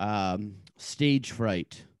Stage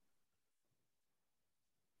Fright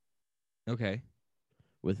Okay.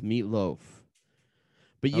 with Meatloaf.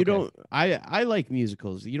 But you Okay. don't. I like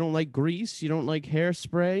musicals. You don't like Grease. You don't like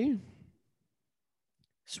Hairspray.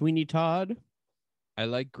 Sweeney Todd. I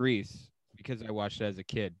like Grease because I watched it as a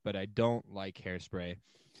kid, but I don't like Hairspray.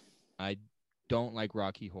 I don't like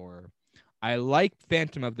Rocky Horror. I like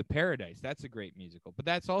Phantom of the Paradise. That's a great musical, but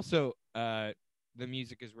that's also the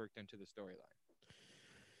music is worked into the storyline.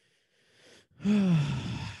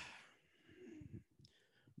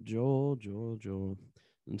 Joel.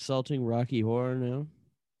 Insulting Rocky Horror now.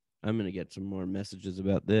 I'm gonna get some more messages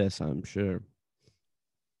about this, I'm sure.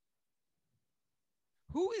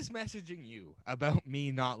 Who is messaging you about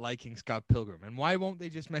me not liking Scott Pilgrim, and why won't they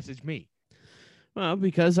just message me? Well,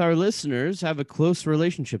 because our listeners have a close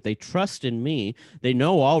relationship. They trust in me. They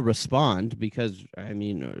know I'll respond because, I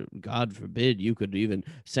mean, God forbid you could even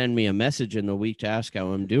send me a message in the week to ask how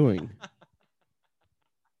I'm doing.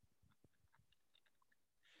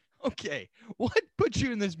 Okay, what put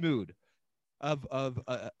you in this mood of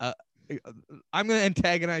I'm gonna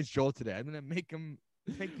antagonize Joel today. I'm gonna make him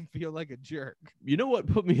feel like a jerk. You know what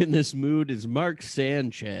put me in this mood is Mark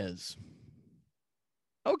Sanchez.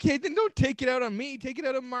 Okay, then don't take it out on me. Take it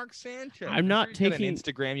out on Mark Sanchez. I'm not sure he's got taking an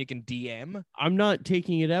Instagram you can DM. I'm not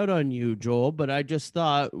taking it out on you, Joel, but I just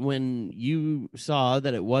thought when you saw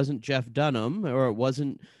that it wasn't Jeff Dunham or it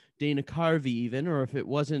wasn't Dana Carvey even, or if it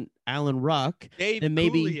wasn't Alan Ruck, Dave then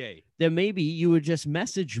Coulier. maybe you would just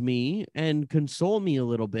message me and console me a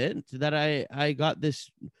little bit that I got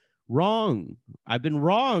this wrong. I've been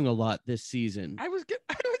wrong a lot this season. I was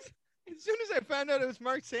as soon as I found out it was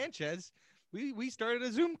Mark Sanchez, we started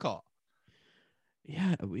a Zoom call.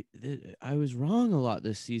 Yeah, I was wrong a lot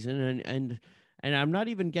this season, and I'm not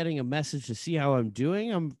even getting a message to see how I'm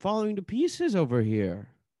doing. I'm falling to pieces over here.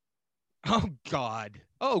 Oh God.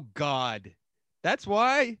 Oh God. That's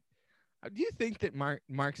why. Do you think that Mark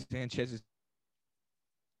Sanchez is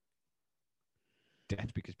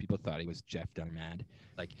dead because people thought he was Jeff Dunham mad?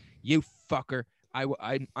 Like, you fucker.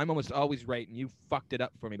 I'm almost always right, and you fucked it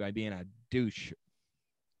up for me by being a douche.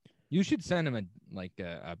 You should send him a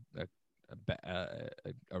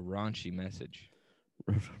raunchy message.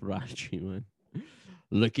 Raunchy one.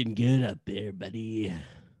 Looking good up there, buddy.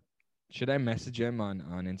 Should I message him on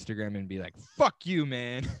Instagram and be like, "Fuck you,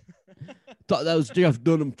 man"? Thought that was Jeff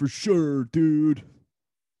Dunham for sure, dude.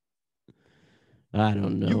 I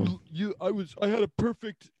don't know. I had a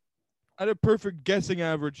perfect guessing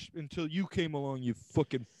average until you came along, you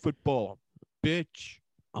fucking football bitch.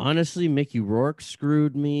 Honestly, Mickey Rourke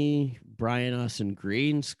screwed me. Brian Austin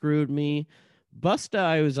Green screwed me. Busta,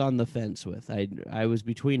 I was on the fence with. I was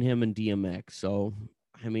between him and DMX. So,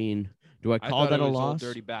 I mean, do I I call thought that it a was Old loss?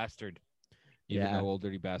 Dirty Bastard, even Yeah. though Old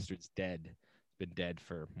Dirty Bastard's dead. Been dead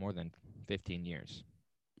for more than 15 years.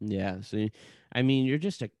 Yeah. See, I mean, you're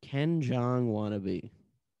just a Ken Jeong wannabe.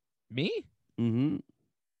 Me? Mm-hmm.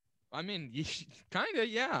 I mean, kind of,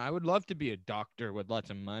 yeah. I would love to be a doctor with lots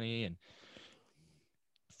of money and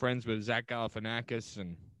friends with Zach Galifianakis.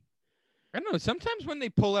 And I don't know. Sometimes when they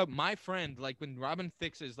pull out my friend, like when Robin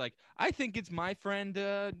Thicke is like, I think it's my friend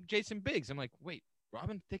Jason Biggs. I'm like, wait,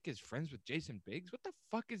 Robin Thicke is friends with Jason Biggs? What the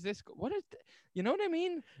fuck is this? What is? You know what I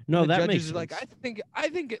mean? No, When the that judges makes is sense. like, I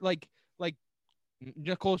think it like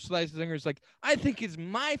Nicole Scherzinger is like, I think it's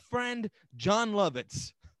my friend John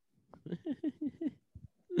Lovitz.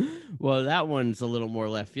 Well, that one's a little more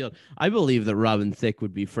left field. I believe that Robin Thicke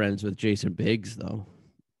would be friends with Jason Biggs, though.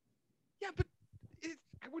 Yeah, but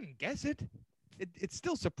I wouldn't guess it. It's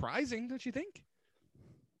still surprising, don't you think?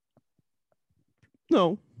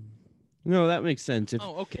 No, that makes sense. If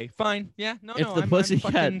Okay, fine. Yeah, if the I'm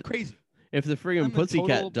pussycat, fucking crazy. if the friggin' I'm a total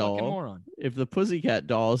pussycat fucking doll, moron. if the pussycat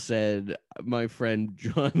doll said my friend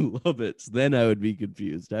John Lovitz, then I would be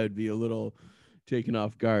confused. I would be a little taken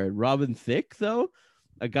off guard. Robin Thicke, though,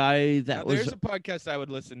 a guy Now, that was. there's a podcast I would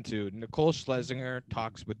listen to. Nicole Schlesinger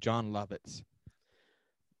talks with John Lovitz.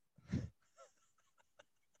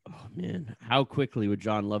 Oh man, how quickly would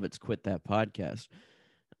John Lovitz quit that podcast?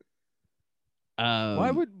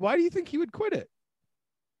 Why do you think he would quit it?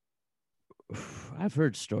 I've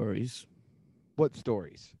heard stories. What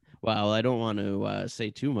stories? Well, I don't want to say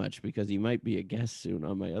too much because he might be a guest soon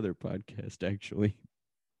on my other podcast, actually.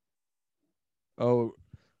 Oh,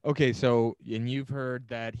 okay. So, and you've heard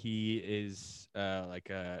that he is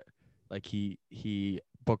like he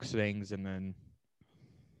books things and then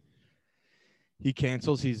he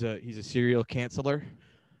cancels. He's a serial canceler.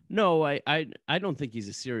 No, I don't think he's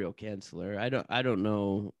a serial canceler. I don't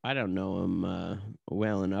know him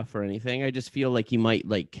well enough or anything. I just feel like he might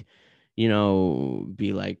be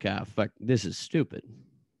like, fuck, this is stupid.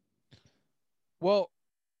 Well,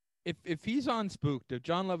 if he's on Spooked, if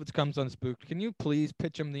John Lovitz comes on Spooked, can you please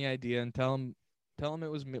pitch him the idea and tell him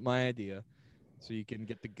it was my idea, so you can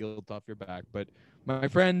get the guilt off your back. But my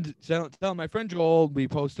friend, tell my friend Joel, we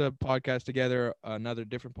post a podcast together, another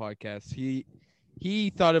different podcast. He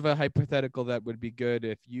thought of a hypothetical that would be good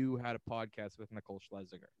if you had a podcast with Nicole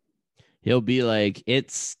Schlesinger. He'll be like,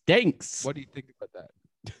 it stinks. What do you think about that?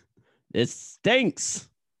 It stinks.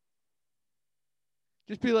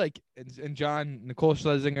 Just be like, and Nicole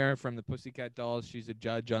Schlesinger from the Pussycat Dolls, she's a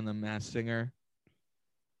judge on The Masked Singer.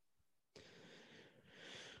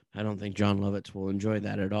 I don't think John Lovitz will enjoy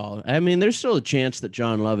that at all. I mean, there's still a chance that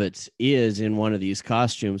John Lovitz is in one of these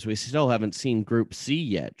costumes. We still haven't seen Group C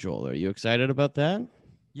yet, Joel. Are you excited about that?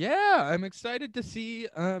 Yeah, I'm excited to see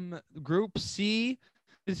Group C.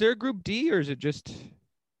 Is there a Group D or is it just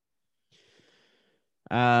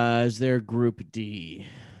Is there Group D?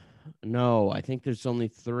 No, I think there's only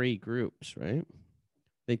 3 groups, right?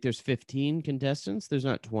 I think there's 15 contestants. There's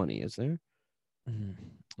not 20, is there?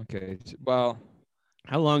 Okay. Well,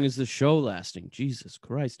 how long is the show lasting? Jesus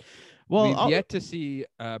Christ. Well, we've yet to see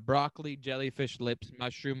broccoli, jellyfish lips,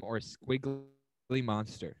 mushroom, or squiggly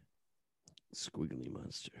monster. Squiggly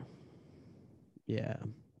monster. Yeah.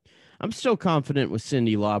 I'm still confident with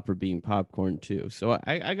Cyndi Lauper being popcorn too. So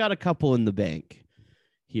I got a couple in the bank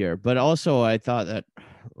here. But also I thought that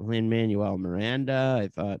Lin-Manuel Miranda, I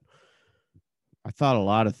thought a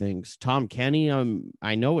lot of things. Tom Kenny,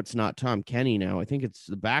 I know it's not Tom Kenny now. I think it's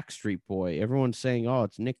the Backstreet Boy. Everyone's saying, "Oh,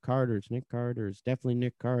 it's Nick Carter. It's Nick Carter. It's definitely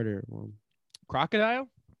Nick Carter." Well, Crocodile?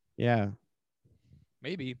 Yeah.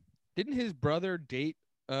 Maybe. Didn't his brother date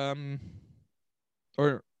or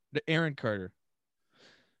Aaron Carter?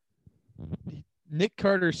 Nick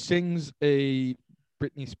Carter sings a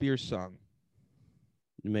Britney Spears song.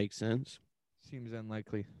 It makes sense. Seems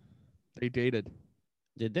unlikely. They dated.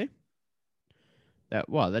 Did they? That's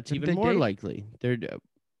Didn't even they more date? likely.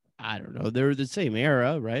 I don't know. They're the same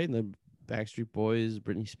era, right? The Backstreet Boys,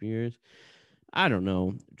 Britney Spears. I don't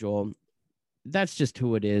know, Joel. That's just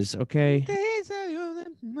who it is, okay?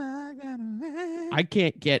 I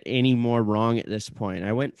can't get any more wrong at this point.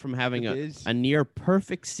 I went from having a near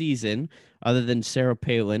perfect season, other than Sarah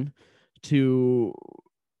Palin, to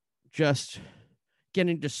just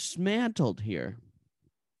getting dismantled here.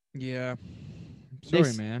 Yeah.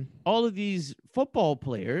 Sorry, man. All of these football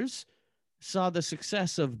players saw the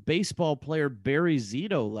success of baseball player Barry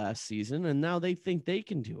Zito last season, and now they think they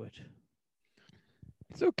can do it.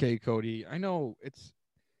 It's okay, Cody. I know it's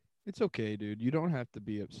okay, dude. You don't have to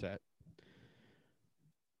be upset.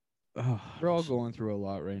 We're all going through a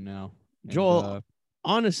lot right now. Joel,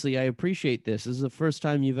 honestly, I appreciate this. This is the first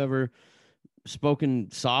time you've ever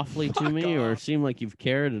spoken softly to me or seemed like you've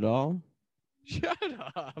cared at all. Shut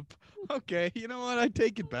up. Okay, you know what? I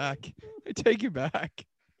take it back.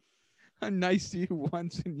 I'm nice to you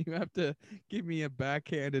once, and you have to give me a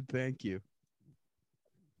backhanded thank you.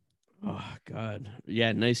 Oh, God.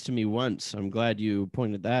 Yeah, nice to me once. I'm glad you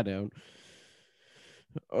pointed that out.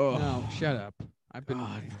 Oh. No, shut up. I've been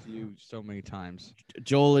nice to you so many times.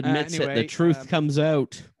 Joel admits it. The truth comes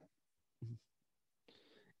out.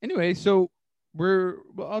 Anyway, so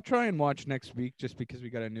I'll try and watch next week just because we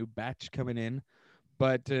got a new batch coming in.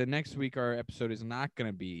 But next week our episode is not going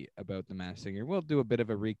to be about The Masked Singer. We'll do a bit of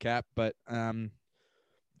a recap, but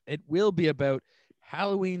it will be about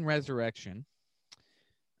Halloween Resurrection,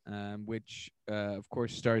 which of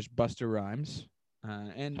course stars Busta Rhymes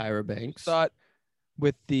and Tyra Banks. Thought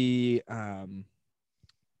with the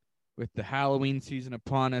Halloween season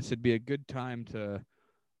upon us, it'd be a good time to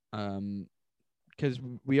because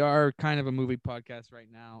we are kind of a movie podcast right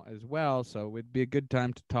now as well, so it'd be a good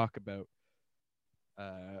time to talk about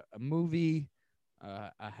a movie,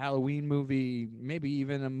 a Halloween movie, maybe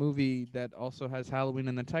even a movie that also has Halloween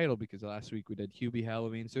in the title, because last week we did Hubie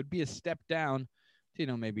Halloween. So it'd be a step down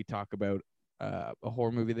maybe talk about a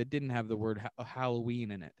horror movie that didn't have the word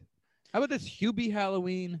Halloween in it. How about this Hubie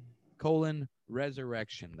Halloween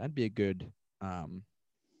Resurrection? That'd be a good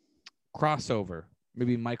crossover.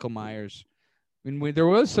 Maybe Michael Myers. I mean, there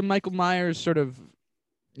was some Michael Myers sort of,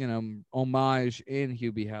 homage in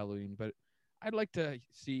Hubie Halloween, but I'd like to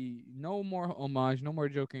see no more homage, no more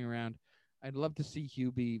joking around. I'd love to see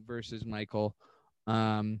Hubie versus Michael.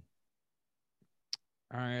 All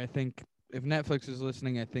right, I think if Netflix is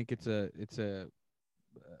listening, I think it's a $1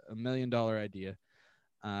 million idea.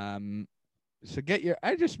 So get your.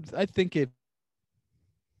 I think if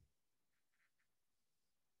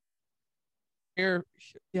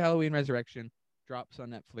Halloween Resurrection drops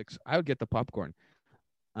on Netflix, I would get the popcorn.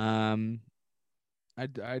 I'd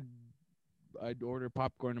order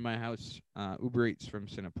popcorn to my house, Uber Eats from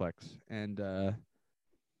Cineplex, and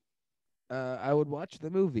I would watch the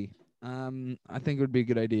movie. I think it would be a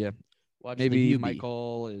good idea. Watch Maybe the Hubie.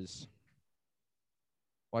 Michael is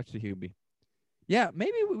watch the Hubie. Yeah,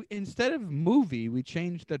 maybe instead of movie, we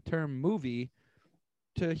change the term movie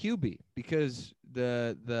to Hubie because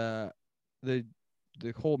the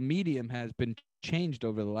whole medium has been changed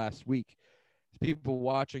over the last week. People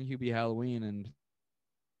watching Hubie Halloween and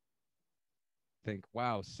think,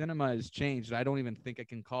 wow, cinema has changed. I don't even think I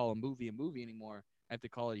can call a movie anymore. I have to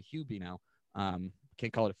call it a Hubie now.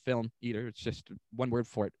 Can't call it a film either. It's just one word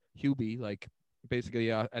for it, Hubie. Like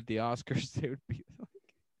basically at the Oscars, they would be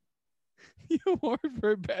like the award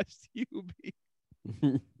for best Hubie.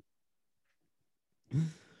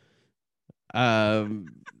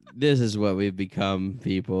 This is what we've become,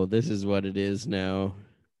 people. This is what it is now.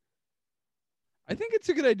 I think it's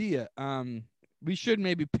a good idea. We should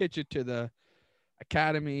maybe pitch it to the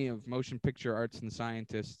Academy of Motion Picture Arts and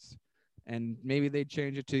Scientists, and maybe they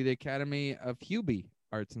change it to the Academy of Hubie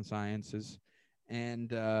Arts and Sciences,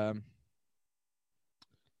 and it'd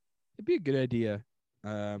be a good idea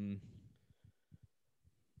for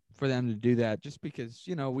them to do that, just because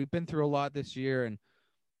we've been through a lot this year, and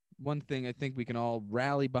one thing I think we can all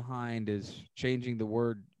rally behind is changing the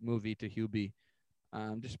word movie to Hubie.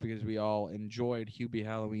 Just because we all enjoyed Hubie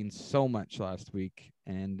Halloween so much last week,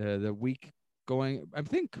 and the week going, I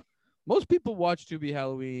think most people watched Hubie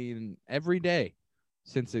Halloween every day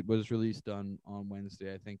since it was released on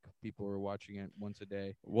Wednesday. I think people were watching it once a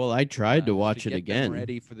day. Well, I tried to just watch get it again. them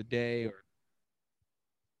ready for the day, or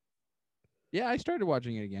yeah, I started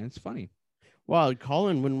watching it again. It's funny. Well,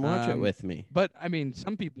 Colin wouldn't watch it with me. But I mean,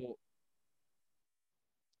 some people.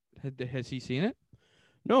 Has he seen it?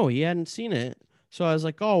 No, he hadn't seen it. So I was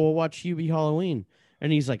like, "Oh, we'll watch Hubie Halloween."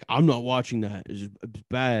 And he's like, "I'm not watching that. It's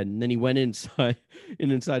bad." And then he went inside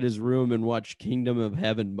his room and watched Kingdom of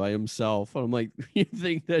Heaven by himself. And I'm like, "You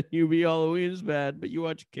think that Hubie Halloween is bad, but you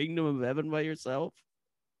watch Kingdom of Heaven by yourself?"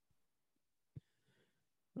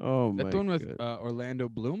 Oh my god. That one with Orlando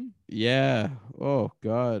Bloom? Yeah. Oh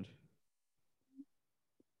god.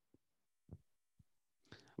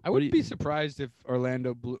 I wouldn't be surprised if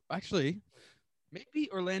Orlando Bloom. Actually, maybe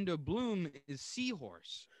Orlando Bloom is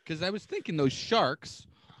Seahorse, because I was thinking those sharks.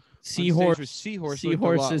 Seahorse. Seahorse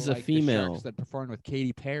is a like female. the sharks that performed with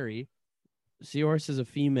Katy Perry. Seahorse is a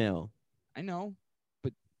female. I know,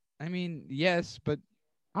 but I mean, yes, but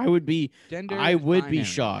I would be. gender. I is would be binary,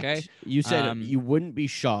 shocked. Okay? You said you wouldn't be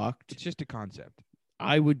shocked. It's just a concept.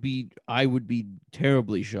 I would be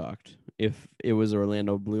terribly shocked if it was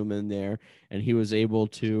Orlando Bloom in there and he was able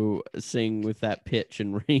to sing with that pitch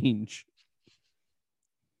and range.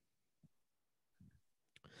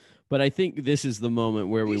 But I think this is the moment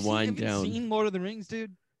where we wind down. Have you seen Lord of the Rings,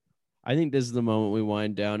 dude? I think this is the moment we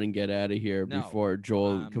wind down and get out of here before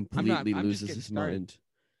Joel completely loses his mind.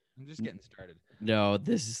 I'm just getting started. No,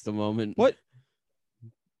 this is the moment. What?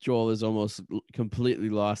 Joel is almost completely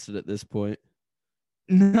lost it at this point.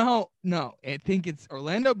 No. I think it's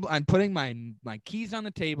Orlando. I'm putting my keys on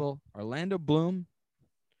the table. Orlando Bloom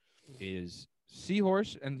is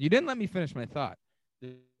Seahorse, and you didn't let me finish my thought.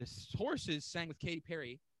 The horses sang with Katy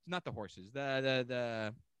Perry. Not the horses.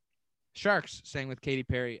 The sharks sang with Katy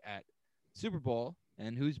Perry at Super Bowl,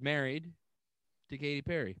 and who's married to Katy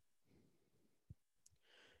Perry?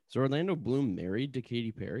 Is Orlando Bloom married to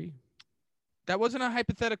Katy Perry? That wasn't a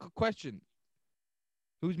hypothetical question.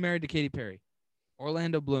 Who's married to Katy Perry?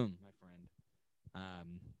 Orlando Bloom, my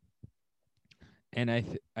friend. And I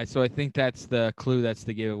think that's the clue. That's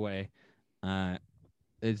the giveaway.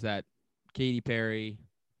 Is that Katy Perry's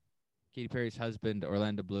husband,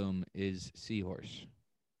 Orlando Bloom, is Seahorse.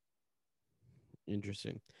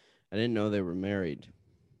 Interesting. I didn't know they were married.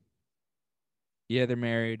 Yeah, they're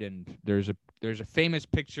married, and there's a famous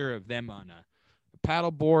picture of them on a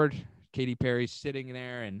paddle board. Katy Perry's sitting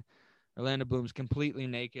there, and Orlando Bloom's completely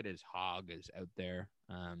naked. His hog is out there,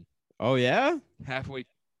 Oh yeah, halfway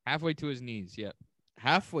to his knees. Yep.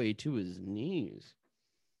 halfway to his knees.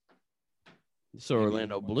 So Maybe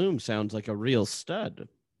Orlando even more. Bloom sounds like a real stud.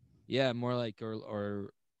 Yeah, more like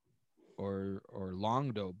or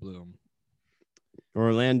Longdo Bloom.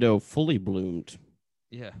 Orlando fully bloomed.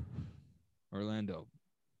 Yeah, Orlando.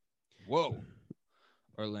 Whoa,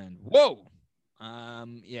 Orlando. Whoa.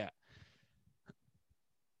 Yeah.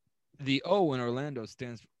 The O in Orlando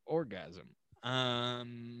stands for orgasm.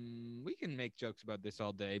 We can make jokes about this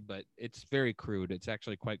all day, but it's very crude. It's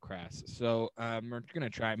actually quite crass. So we're gonna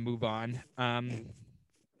try and move on.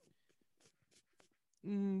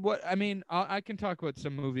 What I mean, I can talk about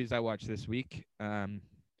some movies I watched this week. Do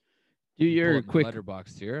Pull your up my quick,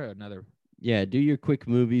 letterbox here. Another. yeah, do your quick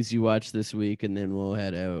movies you watched this week, and then we'll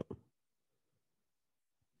head out.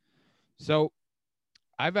 So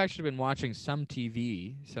I've actually been watching some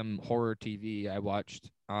TV, some horror TV. I watched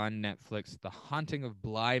on Netflix The Haunting of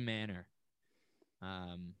Bly Manor.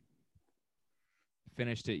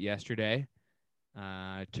 Finished it yesterday.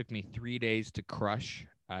 It took me 3 days to crush.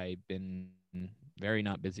 I've been very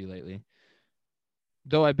not busy lately.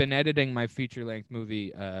 Though I've been editing my feature-length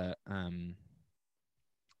movie, Elfing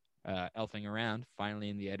Around, finally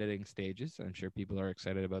in the editing stages. I'm sure people are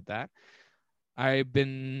excited about that. I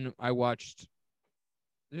watched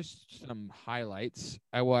just some highlights.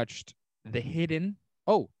 I watched The Hidden.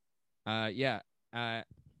 Oh, yeah. That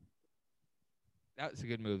was a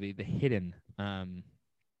good movie, The Hidden,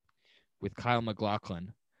 with Kyle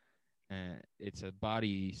MacLachlan. It's a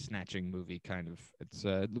body snatching movie, kind of. It's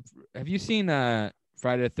have you seen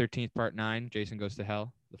Friday the 13th Part 9? Jason Goes to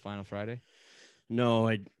Hell, the final Friday.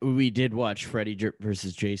 No, we did watch Freddy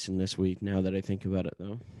versus Jason this week. Now that I think about it,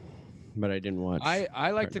 though, but I didn't watch.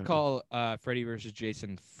 I like Part to 9. call Freddy versus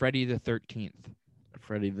Jason Freddy the 13th.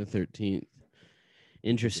 Freddy the 13th.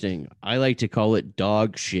 Interesting. I like to call it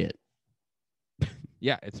dog shit.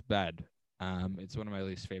 Yeah, it's bad. It's one of my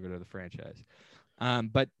least favorite of the franchise.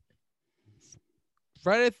 But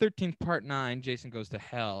Friday the 13th Part 9, Jason Goes to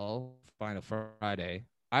Hell, Final Friday,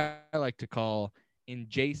 I like to call In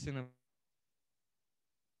Jason of.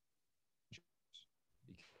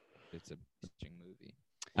 It's a interesting movie.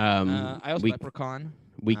 I also Leprechaun.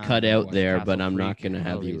 We cut I out watched there, Castle but I'm not Freak, going to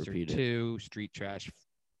have you Hellraiser repeat it. 2, Street Trash,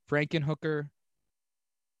 Frankenhooker.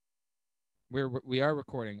 We are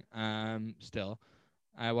recording still.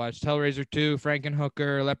 I watched Hellraiser 2,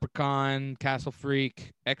 Frankenhooker, Leprechaun, Castle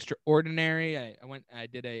Freak, Extraordinary. I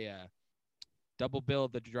did a double bill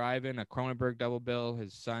at the drive-in, a Cronenberg double bill.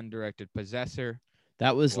 His son directed Possessor.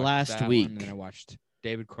 That was Watched last that week. one, and then I watched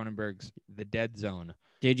David Cronenberg's The Dead Zone.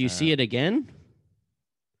 Did you see it again?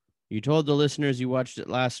 You told the listeners you watched it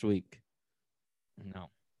last week.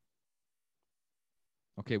 No.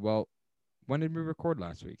 Okay, well, when did we record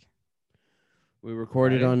last week? We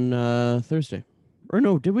recorded Friday? on Thursday. Or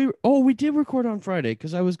no, did we? Oh, we did record on Friday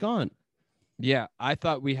because I was gone. Yeah, I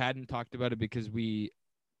thought we hadn't talked about it because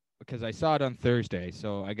I saw it on Thursday.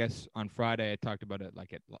 So I guess on Friday I talked about it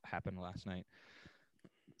like it happened last night.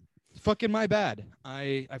 It's fucking my bad.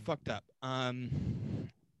 I fucked up.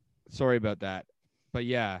 Sorry about that. But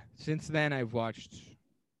yeah, since then I've watched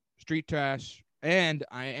Street Trash, and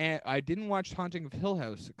I didn't watch Haunting of Hill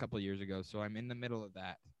House a couple of years ago, so I'm in the middle of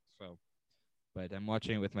that. So, but I'm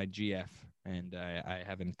watching it with my GF, and I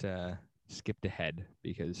haven't skipped ahead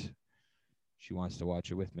because she wants to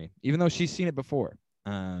watch it with me, even though she's seen it before.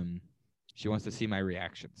 She wants to see my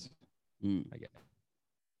reactions. I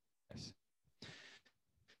guess.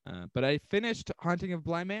 But I finished Haunting of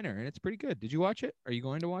Bly Manor, and it's pretty good. Did you watch it? Are you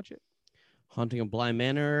going to watch it? Haunting of Bly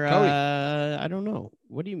Manor. Cody. I don't know.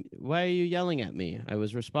 Why are you yelling at me? I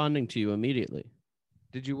was responding to you immediately.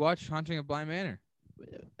 Did you watch Haunting of Bly Manor?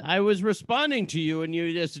 I was responding to you, and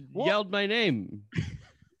you just yelled my name.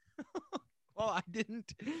 Well, I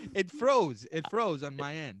didn't. It froze. It froze on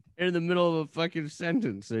my end. In the middle of a fucking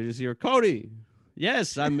sentence, I just hear Cody.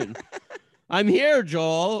 Yes, I'm here,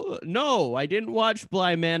 Joel. No, I didn't watch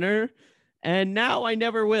Bly Manor, and now I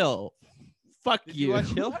never will. Fuck Did you watch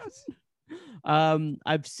Hill House?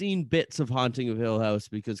 I've seen bits of Haunting of Hill House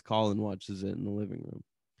because Colin watches it in the living room.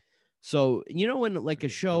 So you know when like a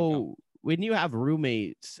show, when you have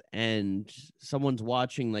roommates and someone's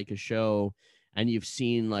watching like a show, and you've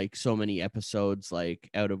seen like so many episodes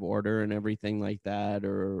like out of order and everything like that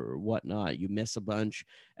or whatnot, you miss a bunch.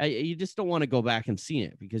 You just don't want to go back and see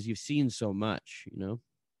it because you've seen so much, you know?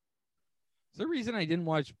 It's the reason I didn't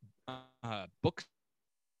watch books.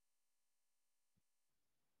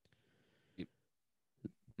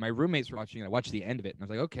 My roommates were watching it. I watched the end of it, and I was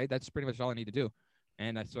like, okay, that's pretty much all I need to do.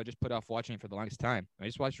 And so I just put off watching it for the longest time. I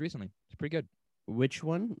just watched it recently. It's pretty good. Which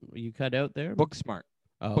one you cut out there? Booksmart.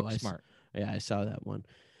 Oh, Booksmart. Yeah, I saw that one.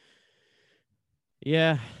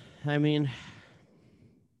 Yeah, I mean,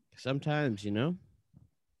 sometimes,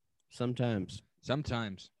 sometimes.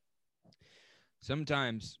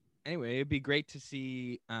 Anyway, it'd be great to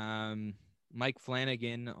see Mike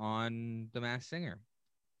Flanagan on The Masked Singer.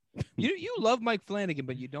 You love Mike Flanagan,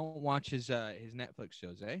 but you don't watch his Netflix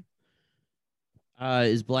shows, eh?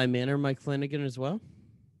 Is Blind Manor Mike Flanagan as well?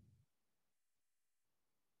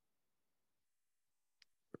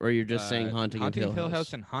 Or you're just saying Haunting of Hill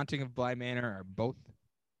House and Haunting of Bly Manor are both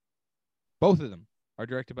of them are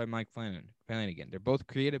directed by Mike Flanagan. They're both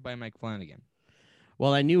created by Mike Flanagan.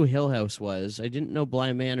 Well, I knew Hill House was. I didn't know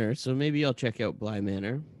Bly Manor, so maybe I'll check out Bly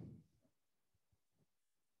Manor.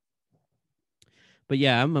 But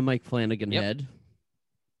yeah, I'm a Mike Flanagan head.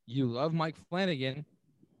 You love Mike Flanagan.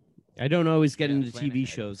 I don't always get into TV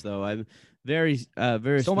shows, though. I'm very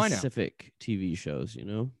specific TV shows,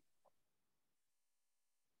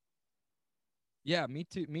 Yeah, me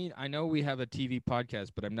too. I know we have a TV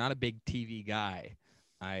podcast, but I'm not a big TV guy.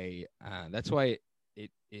 That's why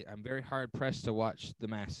I'm very hard pressed to watch The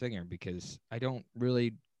Masked Singer because I don't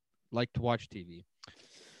really like to watch TV.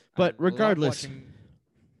 But regardless,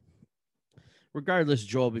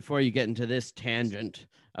 Joel, before you get into this tangent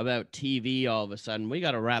about TV, all of a sudden we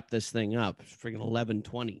got to wrap this thing up. It's freaking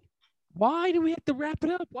 11:20. Why do we have to wrap it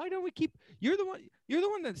up? Why don't we keep? You're the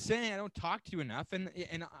one that's saying I don't talk to you enough, and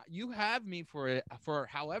you have me for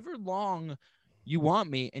however long you want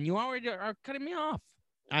me, and you already are cutting me off.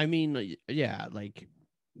 I mean, yeah, like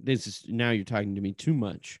this is now you're talking to me too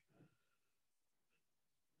much.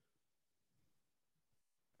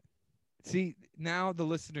 See, now the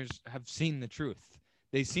listeners have seen the truth.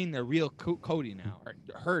 They've seen the real Cody now, or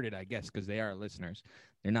heard it, I guess, because they are listeners.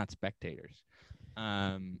 They're not spectators.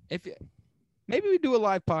 Maybe we do a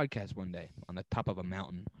live podcast one day on the top of a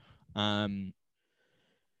mountain.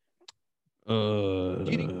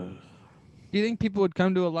 Do you think people would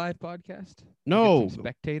come to a live podcast? No,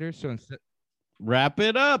 spectators. So wrap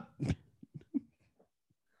it up.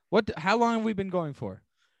 How long have we been going for?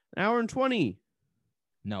 1 hour and 20.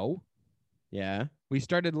 No. Yeah. We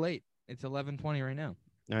started late. It's 11:20 right now.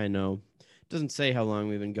 I know. It doesn't say how long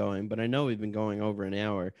we've been going, but I know we've been going over an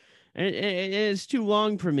hour. And it's too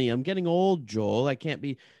long for me. I'm getting old, Joel. I can't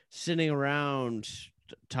be sitting around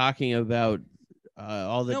talking about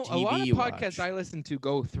all the TV. A lot of podcasts I listen to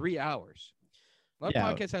go 3 hours. A lot of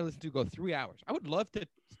podcasts I listen to go 3 hours. I would love to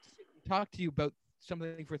talk to you about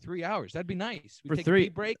something for 3 hours. That'd be nice. We take a tea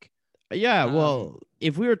break. Yeah, well,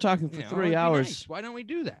 if we were talking for 3 hours, nice. Why don't we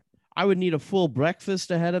do that? I would need a full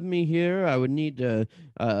breakfast ahead of me here. I would need a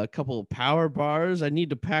couple of power bars. I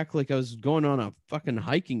need to pack like I was going on a fucking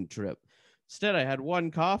hiking trip. Instead, I had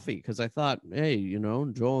one coffee because I thought, hey,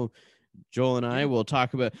 Joel and I will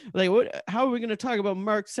talk about how are we going to talk about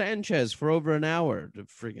Mark Sanchez for over an hour? The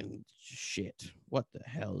friggin' shit. What the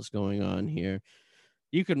hell is going on here?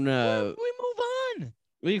 You can we move on.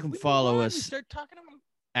 You can follow us start talking about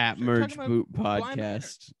at Merge Boot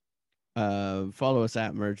Podcast. Follow us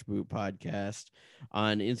at Merge Boot Podcast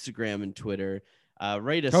on Instagram and Twitter.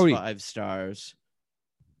 Rate us 5 stars.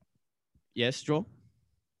 Yes, Joel?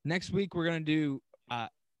 Next week we're gonna do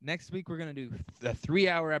the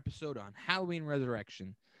 3-hour episode on Halloween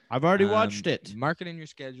Resurrection. I've already watched it. Mark it in your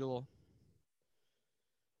schedule.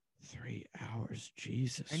 3 hours,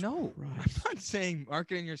 Jesus. I know. Christ. I'm not saying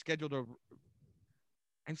mark it in your schedule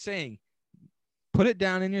I'm saying put it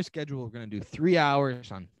down in your schedule. We're gonna do 3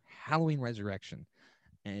 hours on Halloween Resurrection,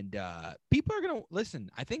 and people are gonna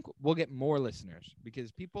listen. I think we'll get more listeners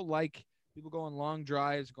because people go on long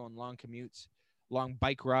drives, go on long commutes, long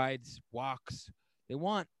bike rides, walks. They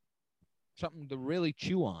want something to really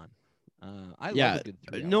chew on. I love a good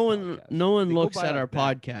 3 hour podcast. No one looks at our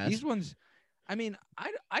podcast. These ones, I mean,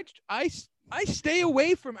 I stay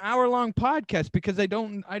away from hour-long podcasts because I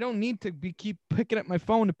don't need to keep picking up my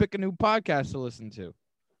phone to pick a new podcast to listen to.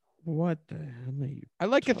 What the hell are you? I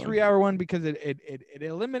like a 3-hour one because it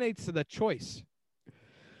eliminates the choice.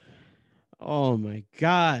 Oh my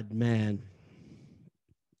God, man.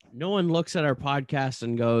 No one looks at our podcast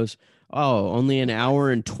and goes, oh, only an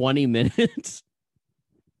hour and 20 minutes.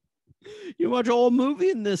 You watch a whole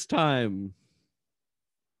movie in this time.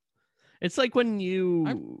 It's like when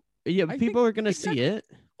people are going to see it.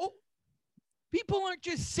 People aren't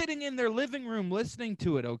just sitting in their living room listening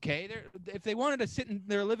to it, okay? If they wanted to sit in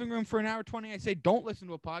their living room for an hour 20, I say don't listen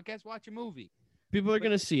to a podcast, watch a movie. People are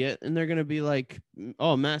going to see it, and they're going to be like,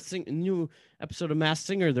 oh, new episode of Masked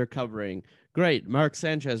Singer they're covering. Great, Mark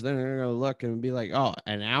Sanchez. Then they're going to look and be like, oh,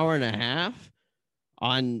 an hour and a half?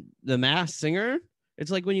 On The Masked Singer, it's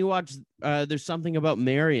like when you watch There's Something About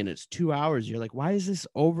Mary and it's 2 hours. You're like, why is this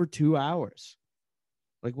over 2 hours?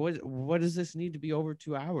 Like, what does this need to be over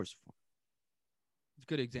 2 hours for? It's a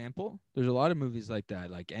good example. There's a lot of movies like that,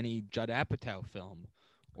 like any Judd Apatow film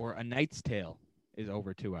or A Knight's Tale is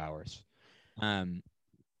over 2 hours.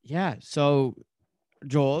 Yeah. So,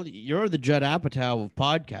 Joel, you're the Judd Apatow of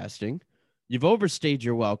podcasting. You've overstayed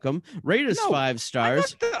your welcome. Rate us 5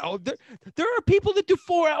 stars. There are people that do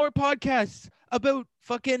 4-hour podcasts about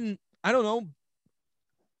fucking, I don't know,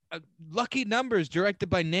 Lucky Numbers directed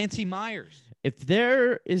by Nancy Myers. If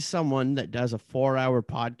there is someone that does a 4-hour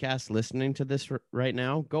podcast listening to this right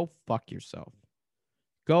now, go fuck yourself.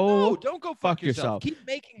 No, don't go fuck yourself. Keep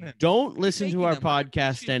making them. Don't listen to our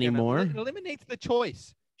podcast anymore. It eliminates the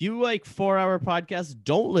choice. If you like 4-hour podcasts,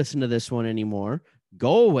 don't listen to this one anymore.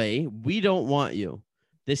 Go away. We don't want you.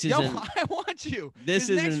 This is I want you. This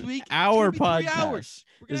is next week, our podcast.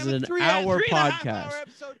 This is an hour podcast.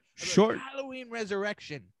 Short Halloween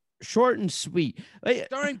Resurrection. Short and sweet.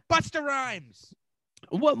 Starring Busta Rhymes.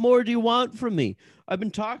 What more do you want from me? I've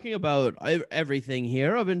been talking about everything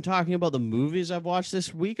here. I've been talking about the movies I've watched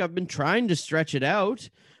this week. I've been trying to stretch it out.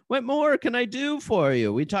 What more can I do for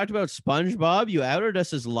you? We talked about SpongeBob. You outed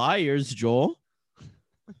us as liars, Joel.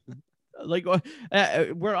 Like,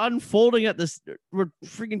 we're unfolding at this. We're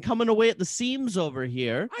freaking coming away at the seams over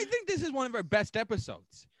here. I think this is one of our best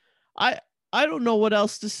episodes. I don't know what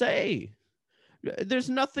else to say. There's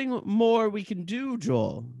nothing more we can do,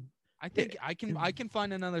 Joel. I think I can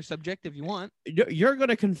find another subject if you want. You're going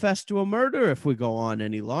to confess to a murder if we go on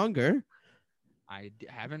any longer. I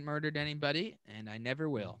haven't murdered anybody, and I never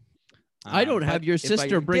will. I don't have your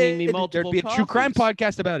sister bringing me multiple There'd be a true crime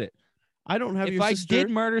podcast about it. I don't have your sister. If I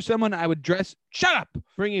did murder someone, I would dress. Shut up!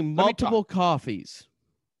 Bringing multiple coffees.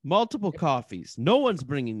 Multiple coffees. No one's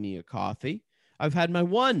bringing me a coffee. I've had my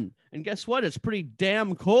one. And guess what? It's pretty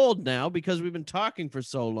damn cold now because we've been talking for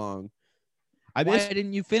so long. Why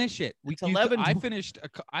didn't you finish it? I finished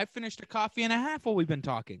a coffee and a half while we've been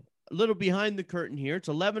talking. A little behind the curtain here. It's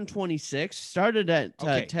 11:26. Started at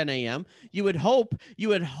 10 a.m. You would hope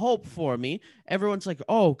for me. Everyone's like,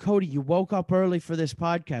 "Oh, Cody, you woke up early for this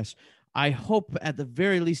podcast. I hope at the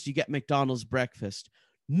very least you get McDonald's breakfast."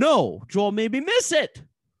 No, Joel made me miss it.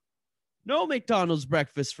 No McDonald's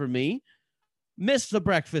breakfast for me. Miss the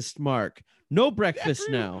breakfast mark. No breakfast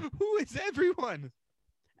now. Who is everyone?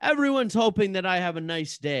 Everyone's hoping that I have a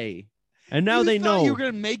nice day. And now they know you were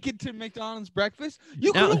gonna make it to McDonald's breakfast.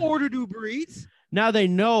 You could have ordered Uber Eats. Now they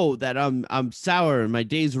know that I'm sour and my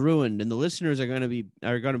day's ruined, and the listeners are gonna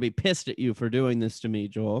be pissed at you for doing this to me,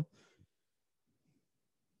 Joel.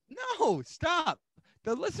 No, stop.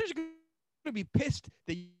 The listeners are gonna be pissed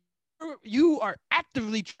that you are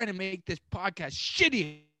actively trying to make this podcast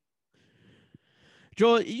shitty.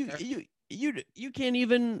 Joel, you can't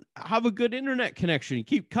even have a good internet connection. You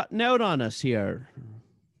keep cutting out on us here.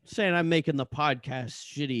 Saying I'm making the podcast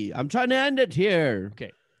shitty. I'm trying to end it here.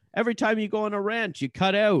 Okay. Every time you go on a rant, you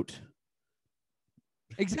cut out.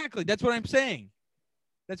 Exactly. That's what I'm saying.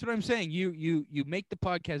 You make the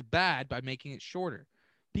podcast bad by making it shorter.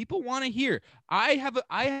 People want to hear. I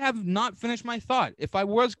have not finished my thought. If I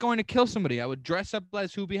was going to kill somebody, I would dress up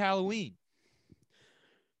as Hubie Halloween,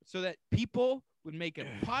 so that people would make a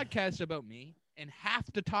podcast about me and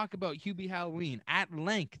have to talk about Hubie Halloween at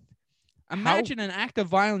length. Imagine an act of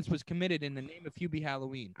violence was committed in the name of Hubie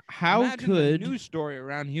Halloween. Imagine the news story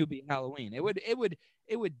around Hubie Halloween.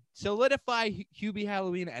 It would solidify Hubie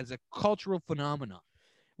Halloween as a cultural phenomenon.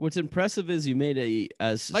 What's impressive is you made a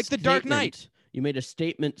like the Dark Knight. You made a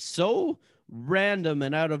statement so random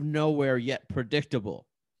and out of nowhere yet predictable.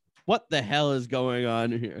 What the hell is going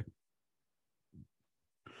on here?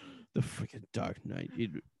 The freaking Dark Knight.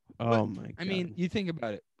 Oh my God. I mean, you think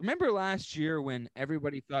about it. Remember last year when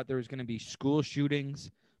everybody thought there was going to be school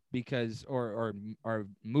shootings because or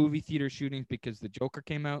movie theater shootings because the Joker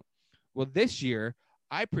came out? Well, this year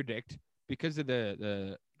I predict because of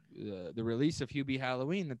the release of Hubie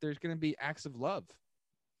Halloween that there's going to be acts of love.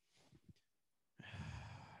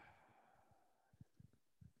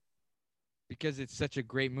 Because it's such a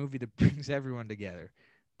great movie that brings everyone together.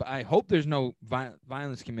 But I hope there's no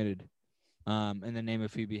violence committed in the name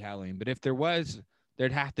of Hubie Halloween. But if there was,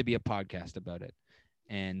 there'd have to be a podcast about it.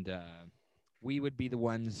 And we would be the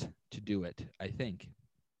ones to do it, I think.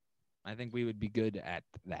 I think we would be good at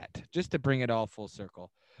that, just to bring it all full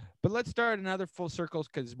circle. But let's start another full circles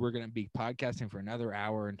because we're going to be podcasting for another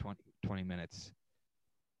hour and 20 minutes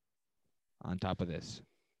on top of this.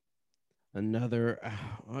 Another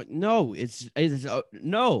no, it's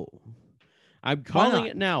no. I'm Why calling not?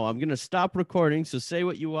 it now. I'm going to stop recording, so say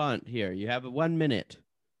what you want here. You have 1 minute.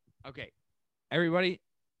 Okay, everybody,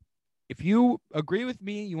 if you agree with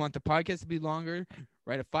me, you want the podcast to be longer,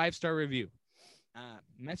 write a 5-star review.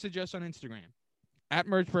 Message us on Instagram at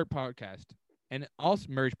Mergebert Podcast and also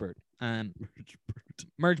Mergebert.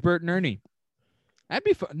 Mergebert and Ernie. That'd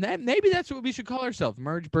be fun. Maybe that's what we should call ourselves,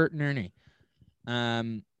 Mergebert and Ernie.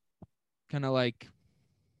 Kind of like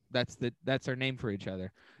that's our name for each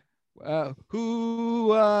other.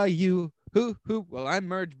 Who are you? Who? Well, I'm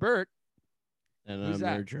Mergebert. And Who's I'm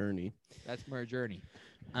that? their journey. That's Mergernie.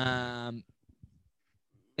 And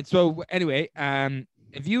so anyway,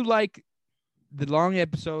 if you like the long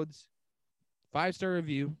episodes, 5-star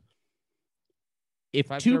review. If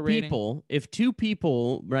 5-star two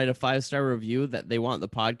people write a 5-star review that they want the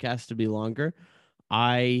podcast to be longer,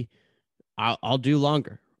 I'll do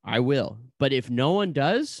longer. I will. But if no one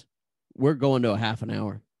does, we're going to a half an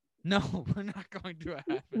hour. No, we're not going to a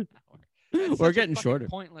half an hour. We're getting shorter.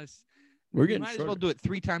 Pointless. We're We getting might as shorter. well do it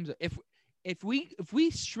 3 times. If we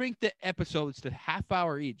shrink the episodes to half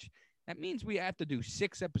hour each, that means we have to do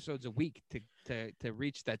 6 episodes a week to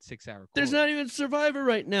reach that 6-hour. There's not even Survivor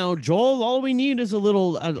right now, Joel. All we need is a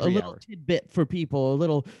little hours. tidbit for people,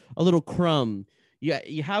 a little crumb.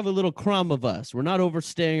 You have a little crumb of us. We're not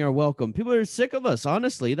overstaying our welcome. People are sick of us.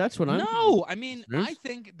 Honestly, that's what I'm. No, I mean, I listeners.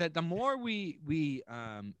 think that the more we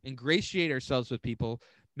ingratiate ourselves with people,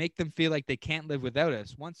 make them feel like they can't live without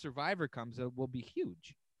us. Once Survivor comes, it will be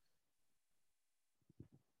huge.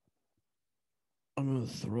 I'm gonna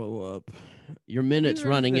throw up. Your minute's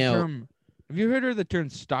running out. Have you heard of the term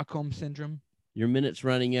Stockholm syndrome? Your minute's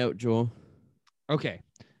running out, Joel. Okay.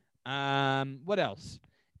 What else?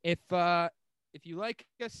 If you like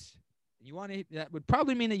us, you want to. That would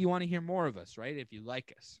probably mean that you want to hear more of us, right? If you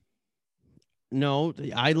like us. No,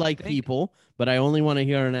 I like people, but I only want to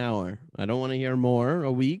hear an hour. I don't want to hear more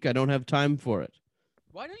a week. I don't have time for it.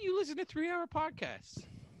 Why don't you listen to 3-hour podcasts?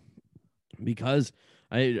 Because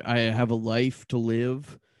I have a life to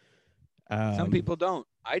live. Some people don't.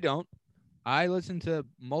 I don't. I listen to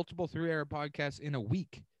multiple 3-hour podcasts in a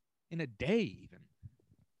week, in a day even.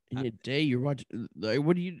 In a day, you're watching.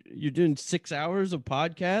 What are you're doing? 6 hours of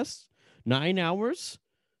podcasts? 9 hours?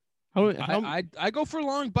 I go for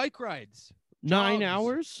long bike rides. 9 jogs.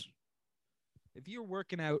 hours? If you're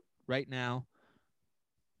working out right now,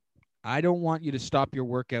 I don't want you to stop your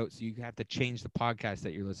workout so you have to change the podcast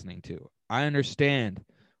that you're listening to. I understand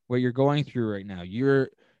what you're going through right now.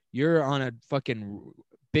 You're on a fucking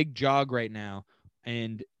big jog right now,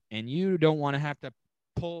 and you don't want to have to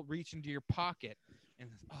reach into your pocket and,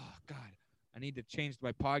 oh God, I need to change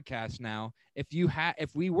my podcast now.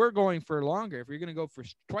 If we were going for longer, if you're going to go for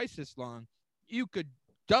twice this long, you could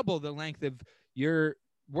double the length of your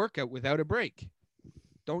workout without a break.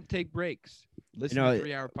 Don't take breaks. Listen to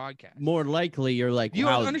 3-hour podcast. More likely, you're like, you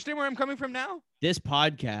wow, understand where I'm coming from now? This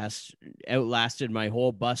podcast outlasted my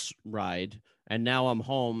whole bus ride, and now I'm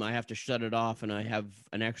home. I have to shut it off, and I have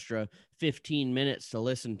an extra 15 minutes to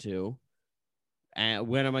listen to. And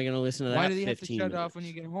when am I going to listen to that? Why do you have to 15 shut it minutes? off when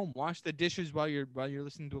you get home? Wash the dishes while you're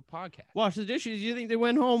listening to a podcast. Wash the dishes. You think they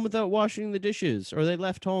went home without washing the dishes, or they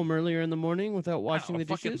left home earlier in the morning without washing the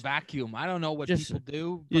fucking dishes? vacuum. I don't know what Just- people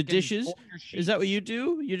do. Your Fucking dishes? fold your Is that what sheets. you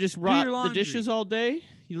do? You just your rot the laundry. dishes all day?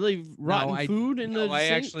 You leave rotten food in the I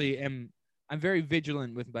sink? actually am. I'm very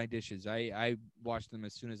vigilant with my dishes. I wash them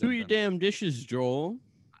as soon as Do I'm your done. damn dishes, Joel.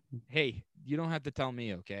 Hey, you don't have to tell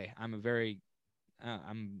me, okay? I'm very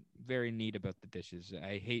neat about the dishes.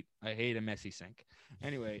 I hate a messy sink.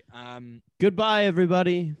 Anyway, Goodbye,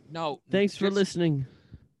 everybody. no. Thanks for just- listening.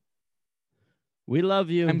 We love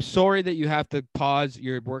you. I'm sorry that you have to pause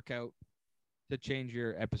your workout to change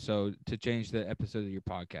the episode of your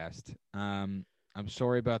podcast. I'm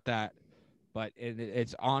sorry about that, but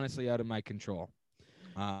it's honestly out of my control.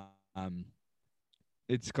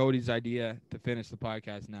 It's Cody's idea to finish the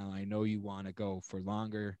podcast now. I know you want to go for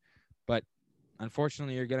longer, but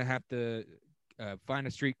unfortunately, you're gonna have to find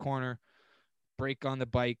a street corner, brake on the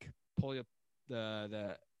bike, pull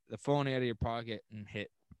the phone out of your pocket, and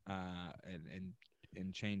hit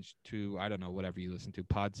and change to, I don't know, whatever you listen to,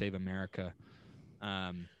 Pod Save America.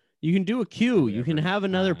 You can do a queue. You can whatever. have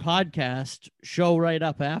another podcast show right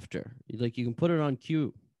up after. Like, you can put it on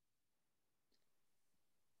queue.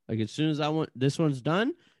 Like, as soon as this one's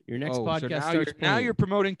done, your next so podcast now starts now playing. you're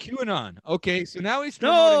promoting QAnon. Okay, so now he's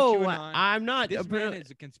promoting No, QAnon. I'm not. This man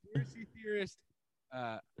is a conspiracy theorist.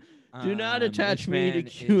 Do not attach this me to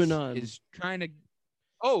man QAnon. Is trying to.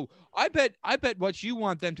 Oh, I bet what you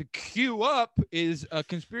want them to queue up is a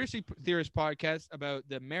conspiracy theorist podcast about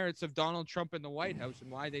the merits of Donald Trump in the White House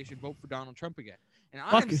and why they should vote for Donald Trump again. And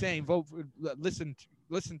Fuck. I'm saying vote for, listen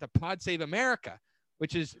to Pod Save America,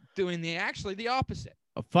 which is doing actually the opposite.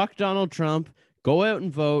 Fuck Donald Trump. Go out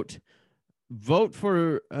and vote. Vote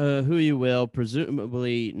for who you will.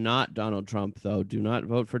 Presumably not Donald Trump, though. Do not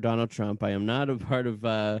vote for Donald Trump. I am not a part of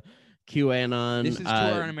QAnon. This is to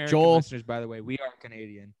our American listeners, by the way. We are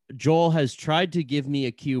Canadian. Joel has tried to give me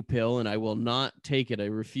a Q pill, and I will not take it. I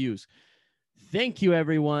refuse. Thank you,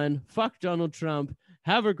 everyone. Fuck Donald Trump.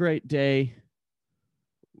 Have a great day.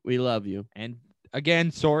 We love you. And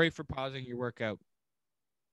again, sorry for pausing your workout.